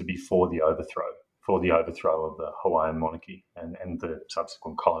area, was to be for the overthrow of the Hawaiian monarchy and the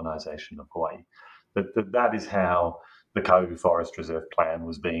subsequent colonization of Hawaii. That is how the Kau Forest Reserve plan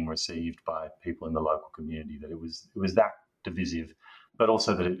was being received by people in the local community, that it was that divisive, but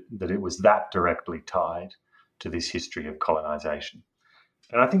also that it was that directly tied to this history of colonization.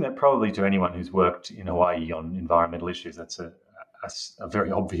 And I think that probably to anyone who's worked in Hawaii on environmental issues, that's a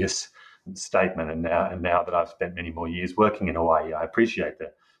very obvious statement. And now that I've spent many more years working in Hawaii, I appreciate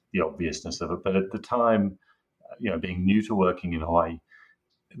the obviousness of it. But at the time, being new to working in Hawaii,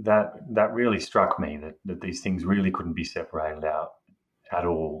 that really struck me that these things really couldn't be separated out at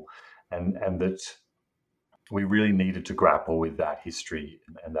all, and that we really needed to grapple with that history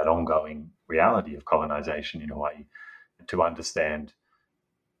and that ongoing reality of colonization in Hawaii to understand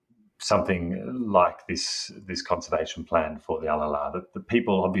something like this conservation plan for the alala. That the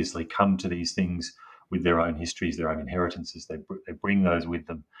people obviously come to these things with their own histories, their own inheritances. They bring those with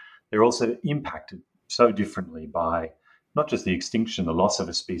them. They're also impacted so differently by not just the extinction, the loss of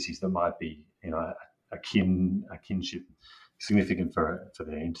a species that might be, a kinship significant for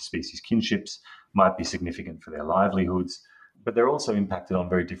their interspecies kinships, might be significant for their livelihoods, but they're also impacted on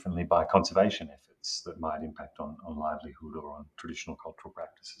very differently by conservation efforts that might impact on livelihood or on traditional cultural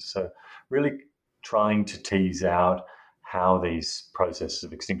practices. So really trying to tease out how these processes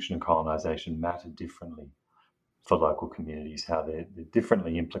of extinction and colonization matter differently for local communities, how they're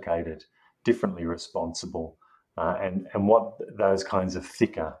differently implicated, differently responsible, and what those kinds of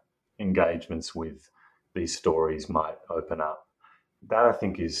thicker engagements with these stories might open up. That, I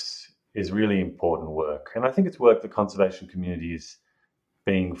think, is really important work. And I think it's work the conservation community is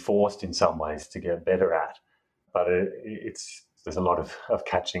being forced in some ways to get better at, but there's a lot of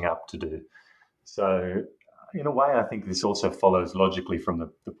catching up to do. So in a way, I think this also follows logically from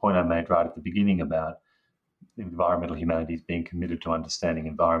the point I made right at the beginning about environmental humanities being committed to understanding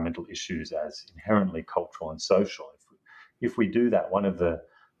environmental issues as inherently cultural and social. If we do that, one of the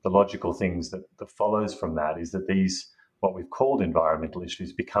logical things that follows from that is that these, what we've called environmental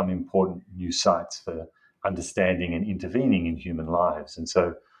issues, become important new sites for understanding and intervening in human lives. And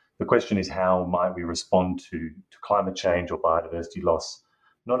so the question is, how might we respond to climate change or biodiversity loss,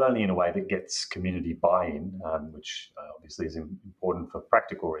 not only in a way that gets community buy-in, which obviously is important for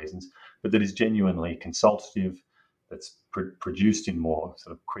practical reasons, but that is genuinely consultative, that's produced in more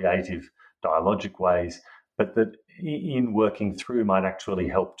sort of creative, dialogic ways, but that in working through might actually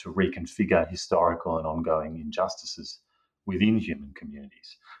help to reconfigure historical and ongoing injustices within human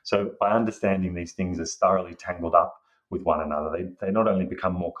communities. So by understanding these things as thoroughly tangled up with one another, they not only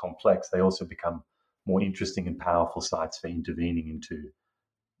become more complex, they also become more interesting and powerful sites for intervening into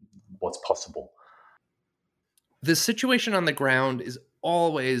what's possible. The situation on the ground is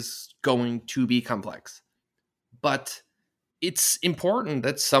always going to be complex, but it's important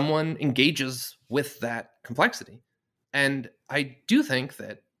that someone engages with that complexity. And I do think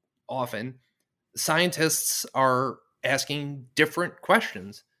that often scientists are asking different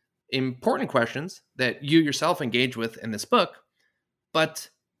questions, important questions that you yourself engage with in this book, but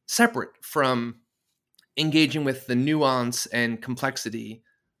separate from engaging with the nuance and complexity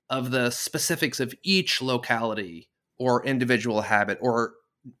of the specifics of each locality or individual habit or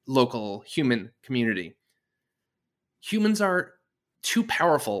local human community. Humans are too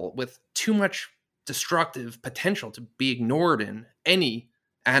powerful with too much destructive potential to be ignored in any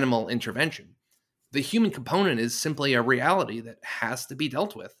animal intervention. The human component is simply a reality that has to be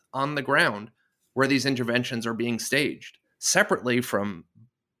dealt with on the ground where these interventions are being staged, separately from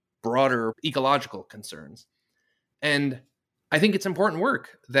broader ecological concerns. And I think it's important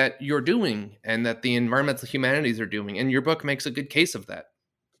work that you're doing and that the environmental humanities are doing. And your book makes a good case of that.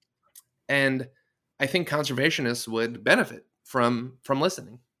 And I think conservationists would benefit from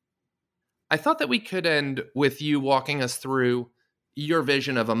listening. I thought that we could end with you walking us through your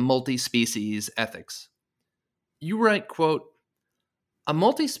vision of a multi-species ethics. You write, quote, "A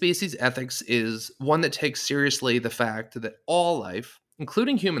multi-species ethics is one that takes seriously the fact that all life,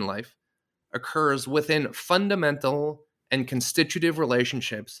 including human life, occurs within fundamental and constitutive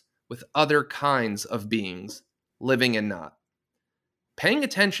relationships with other kinds of beings, living and not. Paying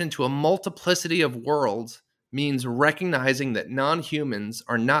attention to a multiplicity of worlds means recognizing that non-humans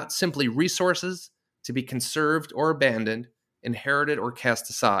are not simply resources to be conserved or abandoned, inherited or cast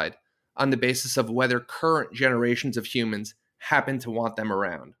aside on the basis of whether current generations of humans happen to want them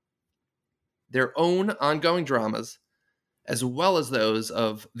around. Their own ongoing dramas, as well as those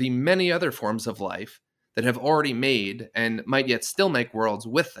of the many other forms of life that have already made and might yet still make worlds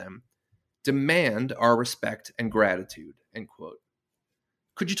with them, demand our respect and gratitude," end quote.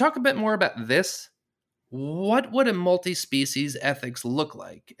 Could you talk a bit more about this? What would a multi-species ethics look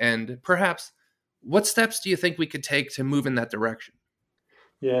like? And perhaps, what steps do you think we could take to move in that direction?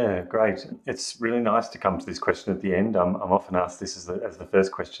 Yeah, great. It's really nice to come to this question at the end. I'm often asked this as the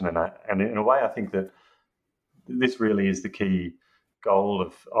first question, and in a way, I think that this really is the key goal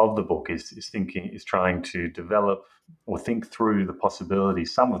of the book is trying to develop or think through the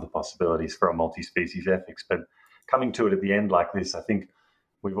possibilities, some of the possibilities for a multi-species ethics. But coming to it at the end like this, I think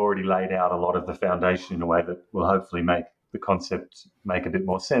we've already laid out a lot of the foundation in a way that will hopefully make the concept make a bit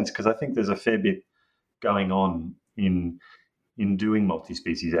more sense, because I think there's a fair bit going on in doing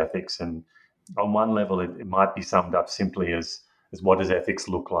multi-species ethics. And on one level, it might be summed up simply as what does ethics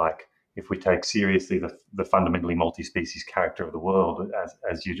look like if we take seriously the fundamentally multi-species character of the world,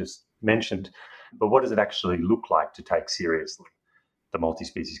 as you just mentioned. But what does it actually look like to take seriously the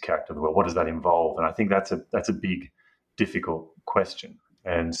multi-species character of the world? What does that involve? And I think that's a big, difficult question.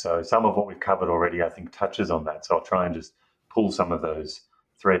 And so some of what we've covered already, I think, touches on that. So I'll try and just pull some of those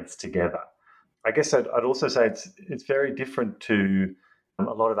threads together. I guess I'd also say it's very different to a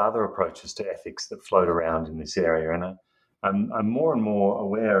lot of other approaches to ethics that float around in this area. And I'm more and more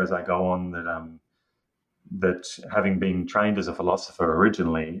aware as I go on that having been trained as a philosopher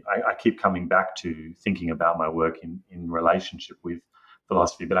originally, I keep coming back to thinking about my work in relationship with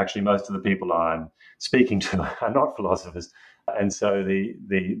philosophy. But actually, most of the people I'm speaking to are not philosophers, and so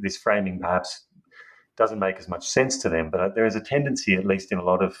this framing perhaps doesn't make as much sense to them. But there is a tendency, at least in a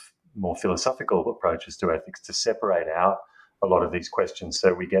lot of more philosophical approaches to ethics, to separate out a lot of these questions.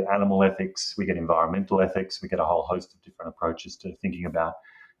 So we get animal ethics, we get environmental ethics, we get a whole host of different approaches to thinking about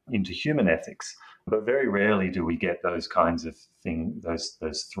into human ethics. But very rarely do we get those kinds of things,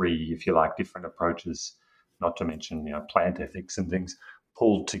 those three, if you like, different approaches, not to mention plant ethics and things,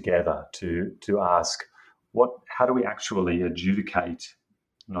 pulled together to ask how do we actually adjudicate,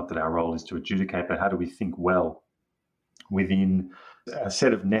 not that our role is to adjudicate, but how do we think well within a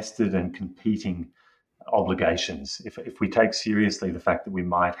set of nested and competing obligations. If we take seriously the fact that we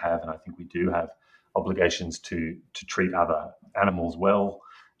might have, and I think we do have, obligations to treat other animals well,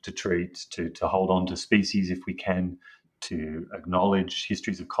 to hold on to species if we can, to acknowledge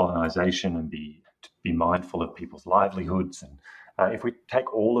histories of colonization and to be mindful of people's livelihoods. And if we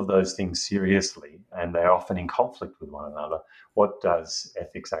take all of those things seriously, and they're often in conflict with one another, what does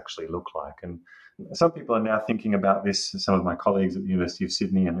ethics actually look like? And some people are now thinking about this, some of my colleagues at the University of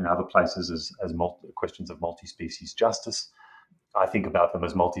Sydney and in other places, as questions of multi-species justice. I think about them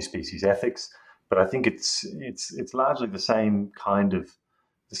as multi-species ethics, but I think it's largely the same kind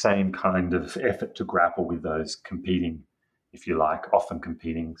of effort to grapple with those competing, if you like, often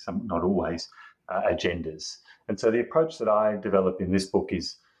competing, some not always, agendas. And so the approach that I develop in this book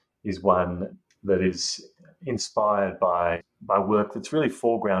is one that is inspired by work that's really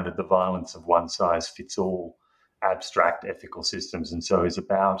foregrounded the violence of one-size-fits-all abstract ethical systems, and so is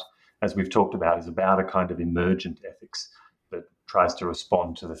about, as we've talked about, is about a kind of emergent ethics that tries to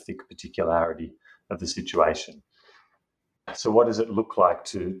respond to the thick particularity of the situation. So what does it look like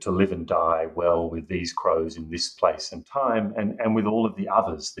to live and die well with these crows in this place and time, and with all of the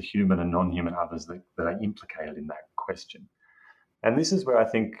others, the human and non-human others that are implicated in that question? And this is where I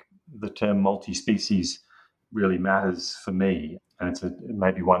think the term multi-species really matters for me. And it's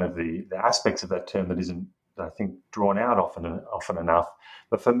maybe one of the aspects of that term that isn't, I think, drawn out often enough.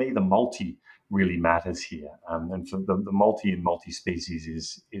 But for me, the multi really matters here. And for the multi and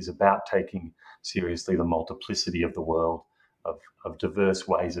multi-species is about taking seriously the multiplicity of the world, of diverse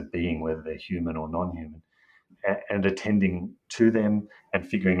ways of being, whether they're human or non-human, and attending to them and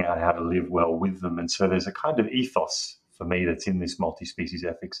figuring out how to live well with them. And so there's a kind of ethos for me that's in this multi-species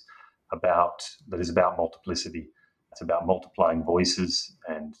ethics that is about multiplicity. It's about multiplying voices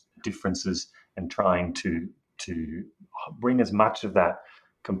and differences and trying to bring as much of that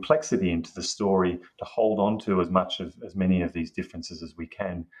complexity into the story, to hold on to as many of these differences as we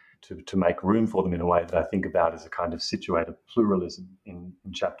can, to make room for them in a way that I think about as a kind of situated pluralism in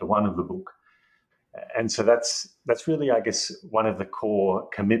chapter 1 of the book. And so that's really, I guess, one of the core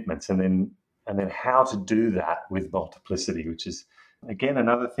commitments. And then how to do that with multiplicity, which is, again,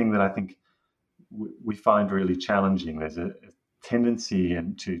 another thing that I think we find really challenging. There's a tendency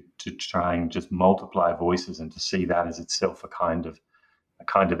to try and just multiply voices and to see that as itself a kind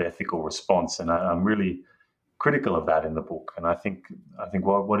of ethical response. And I'm really critical of that in the book. And I think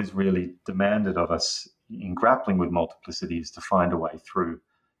what is really demanded of us in grappling with multiplicity is to find a way through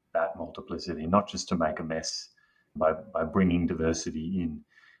that multiplicity, not just to make a mess by bringing diversity in,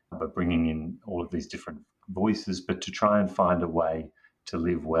 by bringing in all of these different voices, but to try and find a way to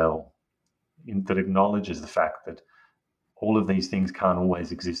live well that acknowledges the fact that all of these things can't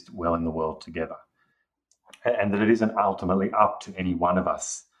always exist well in the world together, and that it isn't ultimately up to any one of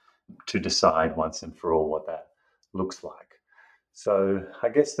us to decide once and for all what that looks like. So I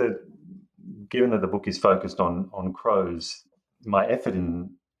guess that given that the book is focused on crows, my effort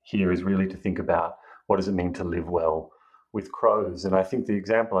in here is really to think about what does it mean to live well with crows. And I think the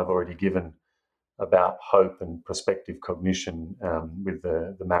example I've already given about hope and prospective cognition with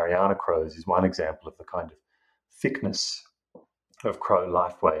the Mariana crows is one example of the kind of thickness of crow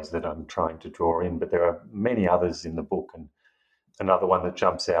lifeways that I'm trying to draw in. But there are many others in the book, and another one that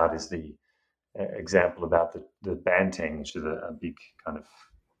jumps out is the example about the banteng, which is a big kind of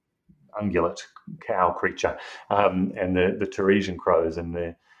ungulate cow creature, and the Teresian crows, and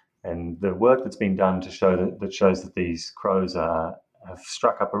the work that's been done to show that shows that these crows have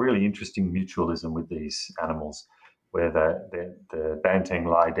struck up a really interesting mutualism with these animals, where the banteng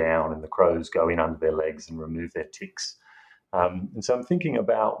lie down and the crows go in under their legs and remove their ticks. And so I'm thinking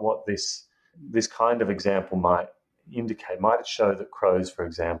about what this kind of example might indicate. Might it show that crows, for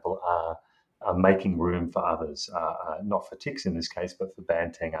example, are making room for others, not for ticks in this case, but for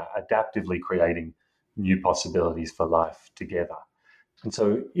banteng, are adaptively creating new possibilities for life together. And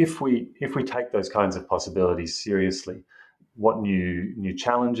so if we take those kinds of possibilities seriously, what new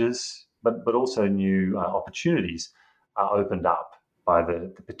challenges, but also new opportunities are opened up by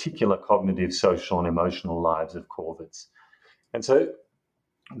the particular cognitive, social, and emotional lives of corvids. And so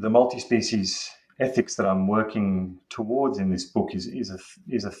the multi-species ethics that I'm working towards in this book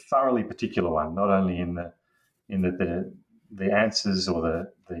is a thoroughly particular one, not only in that the answers or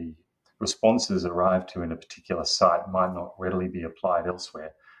the responses arrived to in a particular site might not readily be applied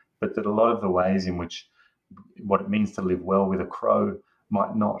elsewhere, but that a lot of the ways in which what it means to live well with a crow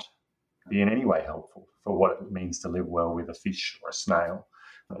might not be in any way helpful for what it means to live well with a fish or a snail.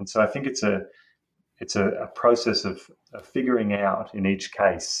 And so I think it's a process of figuring out in each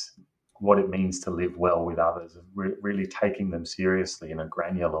case what it means to live well with others, really taking them seriously in a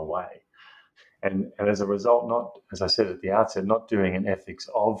granular way. And as a result, not, as I said at the outset, not doing an ethics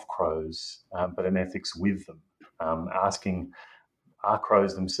of crows, but an ethics with them, asking, are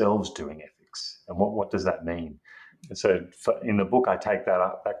crows themselves doing ethics? And what does that mean? And so in the book, I take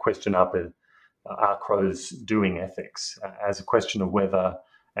that question up as, are crows doing ethics, as a question of whether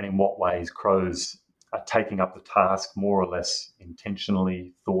and in what ways crows are taking up the task more or less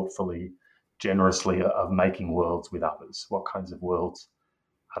intentionally, thoughtfully, generously of making worlds with others. What kinds of worlds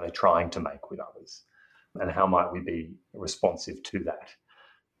are they trying to make with others? And how might we be responsive to that?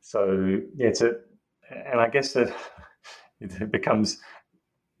 So yeah, and I guess that it becomes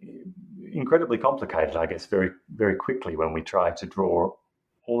incredibly complicated, I guess, very, very quickly when we try to draw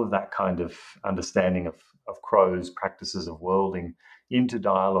all of that kind of understanding of crows, practices of worlding, into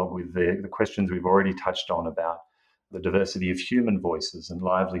dialogue with the questions we've already touched on about the diversity of human voices and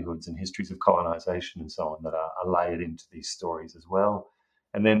livelihoods and histories of colonization and so on that are layered into these stories as well.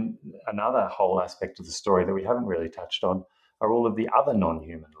 And then another whole aspect of the story that we haven't really touched on are all of the other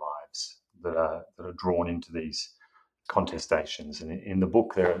non-human lives that are drawn into these contestations. And in the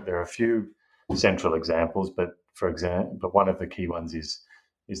book, there are a few central examples, but one of the key ones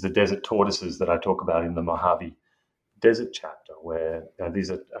is the desert tortoises that I talk about in the Mojave Desert chapter, where these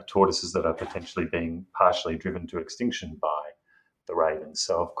are tortoises that are potentially being partially driven to extinction by the ravens.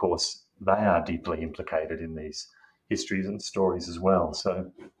 So, of course, they are deeply implicated in these histories and stories as well.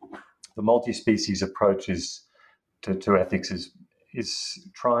 So, the multi-species approach to ethics is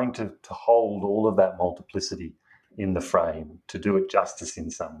trying to hold all of that multiplicity in the frame, to do it justice in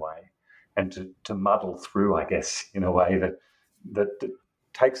some way, and to muddle through, I guess, in a way that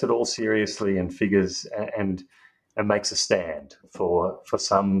takes it all seriously and figures and makes a stand for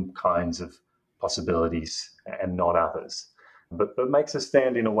some kinds of possibilities and not others, but makes a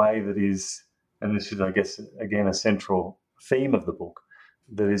stand in a way that is, and this is, I guess, again, a central theme of the book,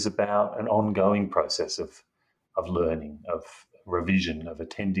 that is about an ongoing process of learning, of revision, of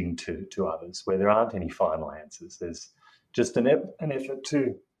attending to others, where there aren't any final answers. There's just an effort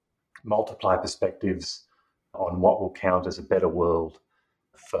to multiply perspectives on what will count as a better world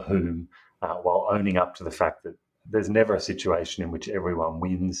for whom, while owning up to the fact that there's never a situation in which everyone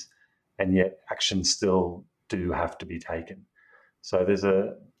wins, and yet actions still do have to be taken. So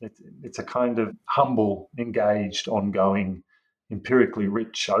it's a kind of humble, engaged, ongoing, empirically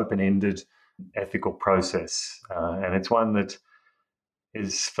rich, open-ended ethical process, and it's one that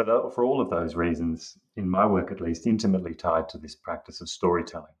is, for all of those reasons, in my work at least, intimately tied to this practice of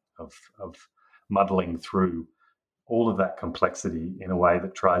storytelling, of muddling through all of that complexity in a way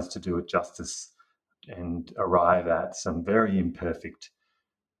that tries to do it justice and arrive at some very imperfect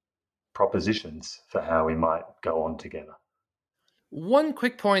propositions for how we might go on together. One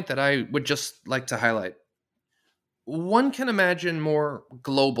quick point that I would just like to highlight. One can imagine more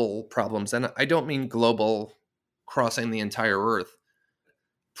global problems, and I don't mean global crossing the entire Earth.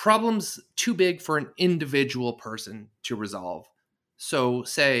 Problems too big for an individual person to resolve. So,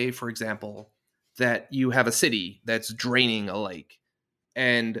 say, for example, that you have a city that's draining a lake.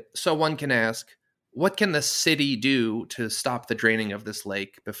 And so one can ask, what can the city do to stop the draining of this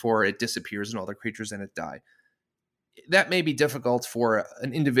lake before it disappears and all the creatures in it die? That may be difficult for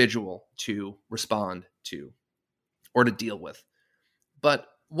an individual to respond to or to deal with. But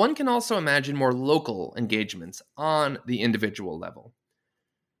one can also imagine more local engagements on the individual level.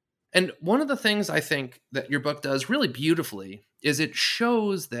 And one of the things I think that your book does really beautifully is it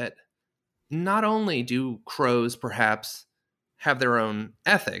shows that not only do crows perhaps have their own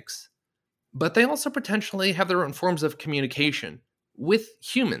ethics, but they also potentially have their own forms of communication with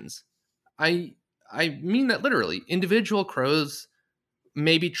humans. I mean that literally. Individual crows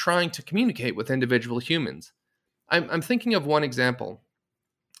may be trying to communicate with individual humans. I'm thinking of one example.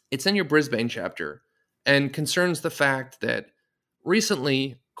 It's in your Brisbane chapter and concerns the fact that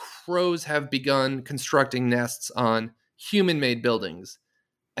recently crows have begun constructing nests on human-made buildings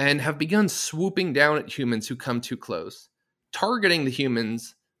and have begun swooping down at humans who come too close, targeting the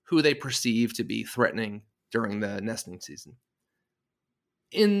humans who they perceive to be threatening during the nesting season.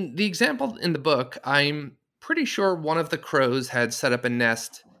 In the example in the book, I'm pretty sure one of the crows had set up a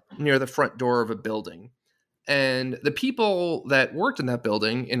nest near the front door of a building. And the people that worked in that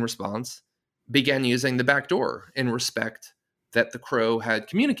building, in response, began using the back door in respect that the crow had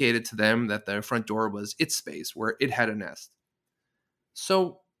communicated to them that the front door was its space where it had a nest.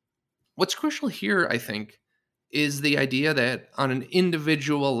 So, what's crucial here, I think, is the idea that on an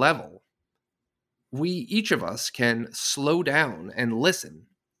individual level, each of us can slow down and listen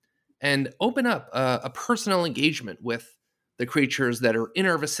and open up a personal engagement with the creatures that are in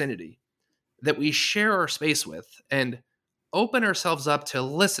our vicinity, that we share our space with, and open ourselves up to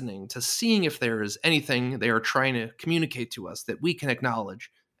listening, to seeing if there is anything they are trying to communicate to us that we can acknowledge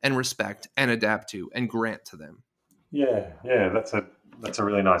and respect and adapt to and grant to them. Yeah, that's a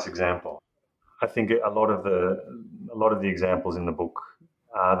really nice example. I think a lot of the examples in the book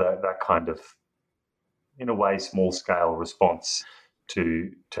are that kind of, in a way, small scale response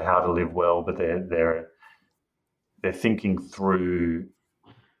to how to live well, but they're thinking through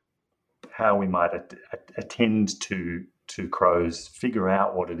how we might attend to crows, figure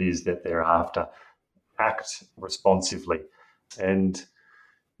out what it is that they're after, act responsively, and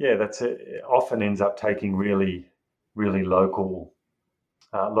often ends up taking really, really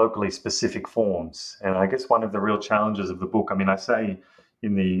locally specific forms. And I guess one of the real challenges of the book, I mean, I say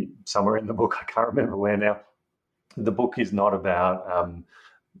somewhere in the book, I can't remember where now, the book is not about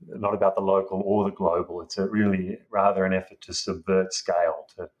the local or the global. It's really rather an effort to subvert scale,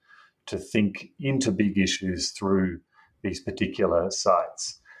 to think into big issues through these particular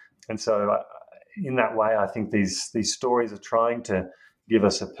sites. And so in that way, I think these stories are trying to give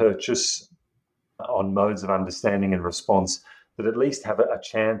us a purchase on modes of understanding and response that at least have a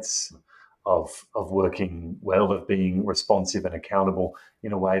chance of working well, of being responsive and accountable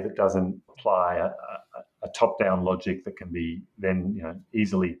in a way that doesn't apply a top-down logic that can be then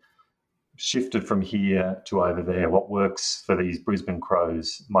easily shifted from here to over there. What works for these Brisbane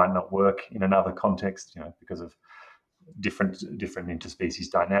crows might not work in another context, because of different interspecies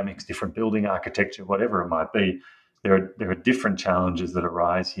dynamics, different building architecture, whatever it might be. There are different challenges that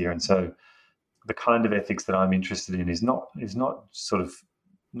arise here, and so the kind of ethics that I'm interested in is not sort of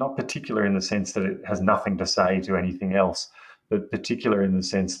not particular in the sense that it has nothing to say to anything else, but particular in the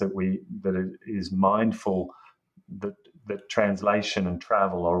sense that it is mindful that translation and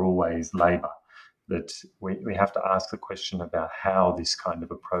travel are always labour, that we have to ask the question about how this kind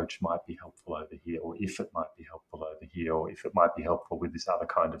of approach might be helpful over here, or if it might be helpful over here, or if it might be helpful with this other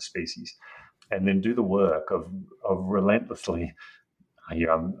kind of species, and then do the work of relentlessly, here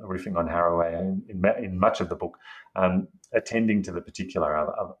I'm riffing on Haraway in much of the book, attending to the particular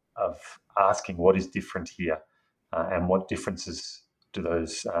of asking what is different here, and what differences do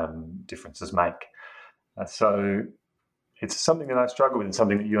those differences make. So it's something that I struggle with, and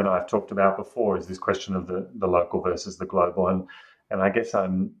something that you and I have talked about before, is this question of the local versus the global. And I guess I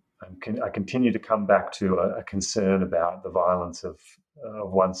continue to come back to a concern about the violence of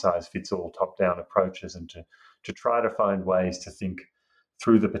one-size-fits-all top-down approaches, and to try to find ways to think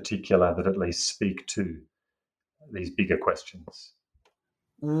through the particular that at least speak to these bigger questions.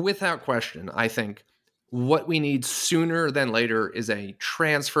 Without question, I think what we need sooner than later is a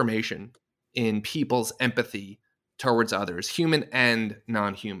transformation in people's empathy towards others, human and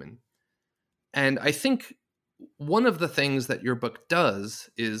non-human. And I think one of the things that your book does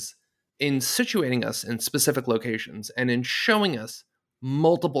is, in situating us in specific locations and in showing us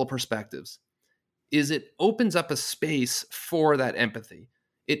multiple perspectives, is it opens up a space for that empathy.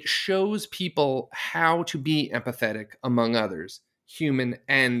 It shows people how to be empathetic among others, human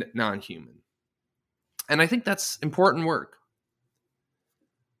and non-human. And I think that's important work.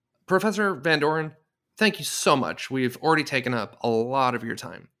 Professor Van Dooren, thank you so much. We've already taken up a lot of your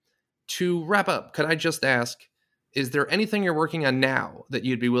time. To wrap up, could I just ask, is there anything you're working on now that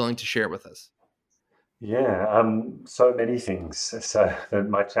you'd be willing to share with us? Yeah, so many things. So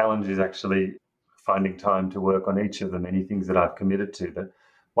my challenge is actually finding time to work on each of the many things that I've committed to. But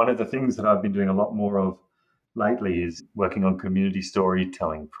one of the things that I've been doing a lot more of lately is working on community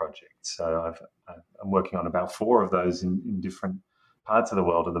storytelling projects. So I'm working on about 4 of those in different parts of the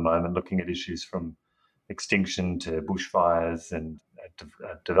world at the moment, looking at issues from extinction to bushfires, and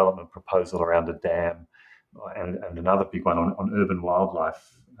a development proposal around a dam, and another big one on urban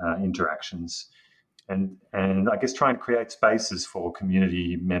wildlife interactions. And I guess try and create spaces for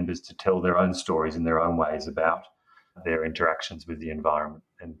community members to tell their own stories in their own ways about their interactions with the environment.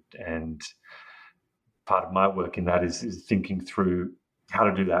 And part of my work in that is thinking through how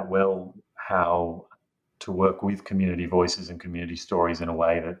to do that well, how to work with community voices and community stories in a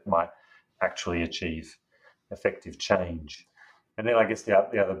way that might actually achieve effective change. And then I guess the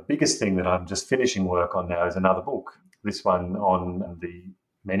other biggest thing that I'm just finishing work on now is another book, this one on the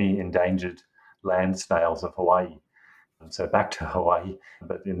many endangered land snails of Hawaii. So back to Hawaii,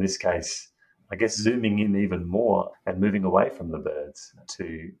 but in this case, I guess zooming in even more and moving away from the birds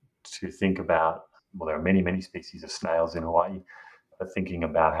to think about, well, there are many, many species of snails in Hawaii, but thinking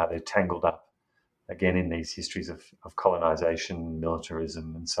about how they're tangled up again in these histories of colonization,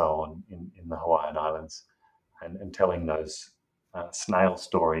 militarism, and so on in the Hawaiian Islands, and telling those snail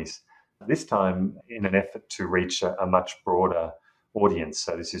stories, this time in an effort to reach a much broader audience.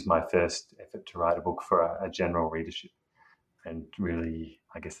 So this is my first effort to write a book for a general readership. And really,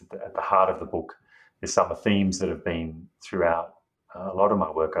 I guess at the heart of the book is some themes that have been throughout a lot of my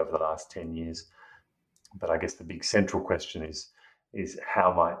work over the last 10 years. But I guess the big central question is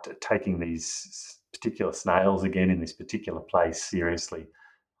how might taking these particular snails again in this particular place seriously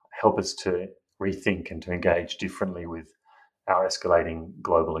help us to rethink and to engage differently with our escalating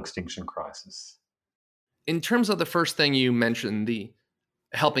global extinction crisis. In terms of the first thing you mentioned, the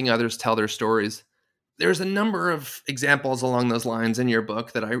helping others tell their stories, there's a number of examples along those lines in your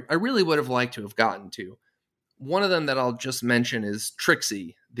book that I really would have liked to have gotten to. One of them that I'll just mention is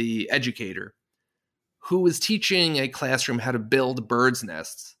Trixie, the educator, who is teaching a classroom how to build birds'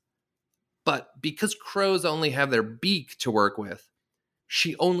 nests. But because crows only have their beak to work with,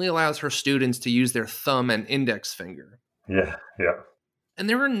 she only allows her students to use their thumb and index finger. Yeah. And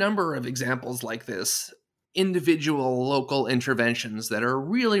there are a number of examples like this, individual local interventions that are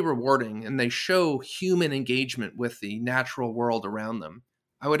really rewarding, and they show human engagement with the natural world around them.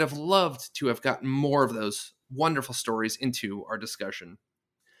 I would have loved to have gotten more of those wonderful stories into our discussion.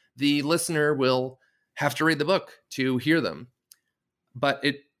 The listener will have to read the book to hear them. But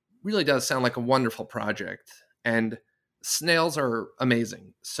it really does sound like a wonderful project. And snails are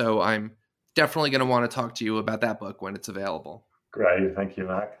amazing. So I'm definitely going to want to talk to you about that book when it's available. Great. Thank you,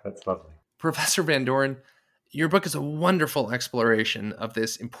 Mark. That's lovely. Professor Van Dooren, your book is a wonderful exploration of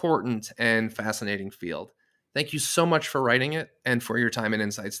this important and fascinating field. Thank you so much for writing it and for your time and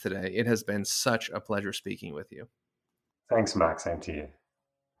insights today. It has been such a pleasure speaking with you. Thanks, Mark. Same to you.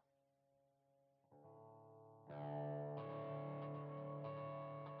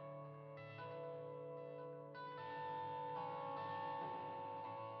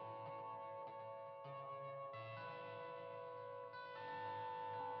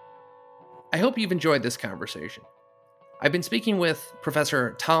 I hope you've enjoyed this conversation. I've been speaking with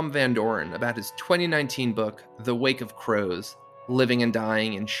Professor Thom Van Dooren about his 2019 book, The Wake of Crows, Living and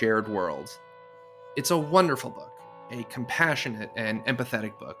Dying in Shared Worlds. It's a wonderful book, a compassionate and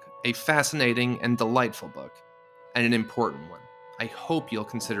empathetic book, a fascinating and delightful book, and an important one. I hope you'll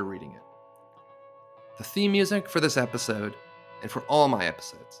consider reading it. The theme music for this episode, and for all my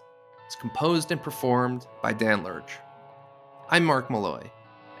episodes, is composed and performed by Dan Lurch. I'm Mark Malloy,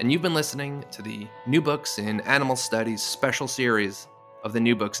 and you've been listening to the New Books in Animal Studies special series of the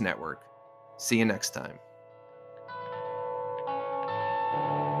New Books Network. See you next time.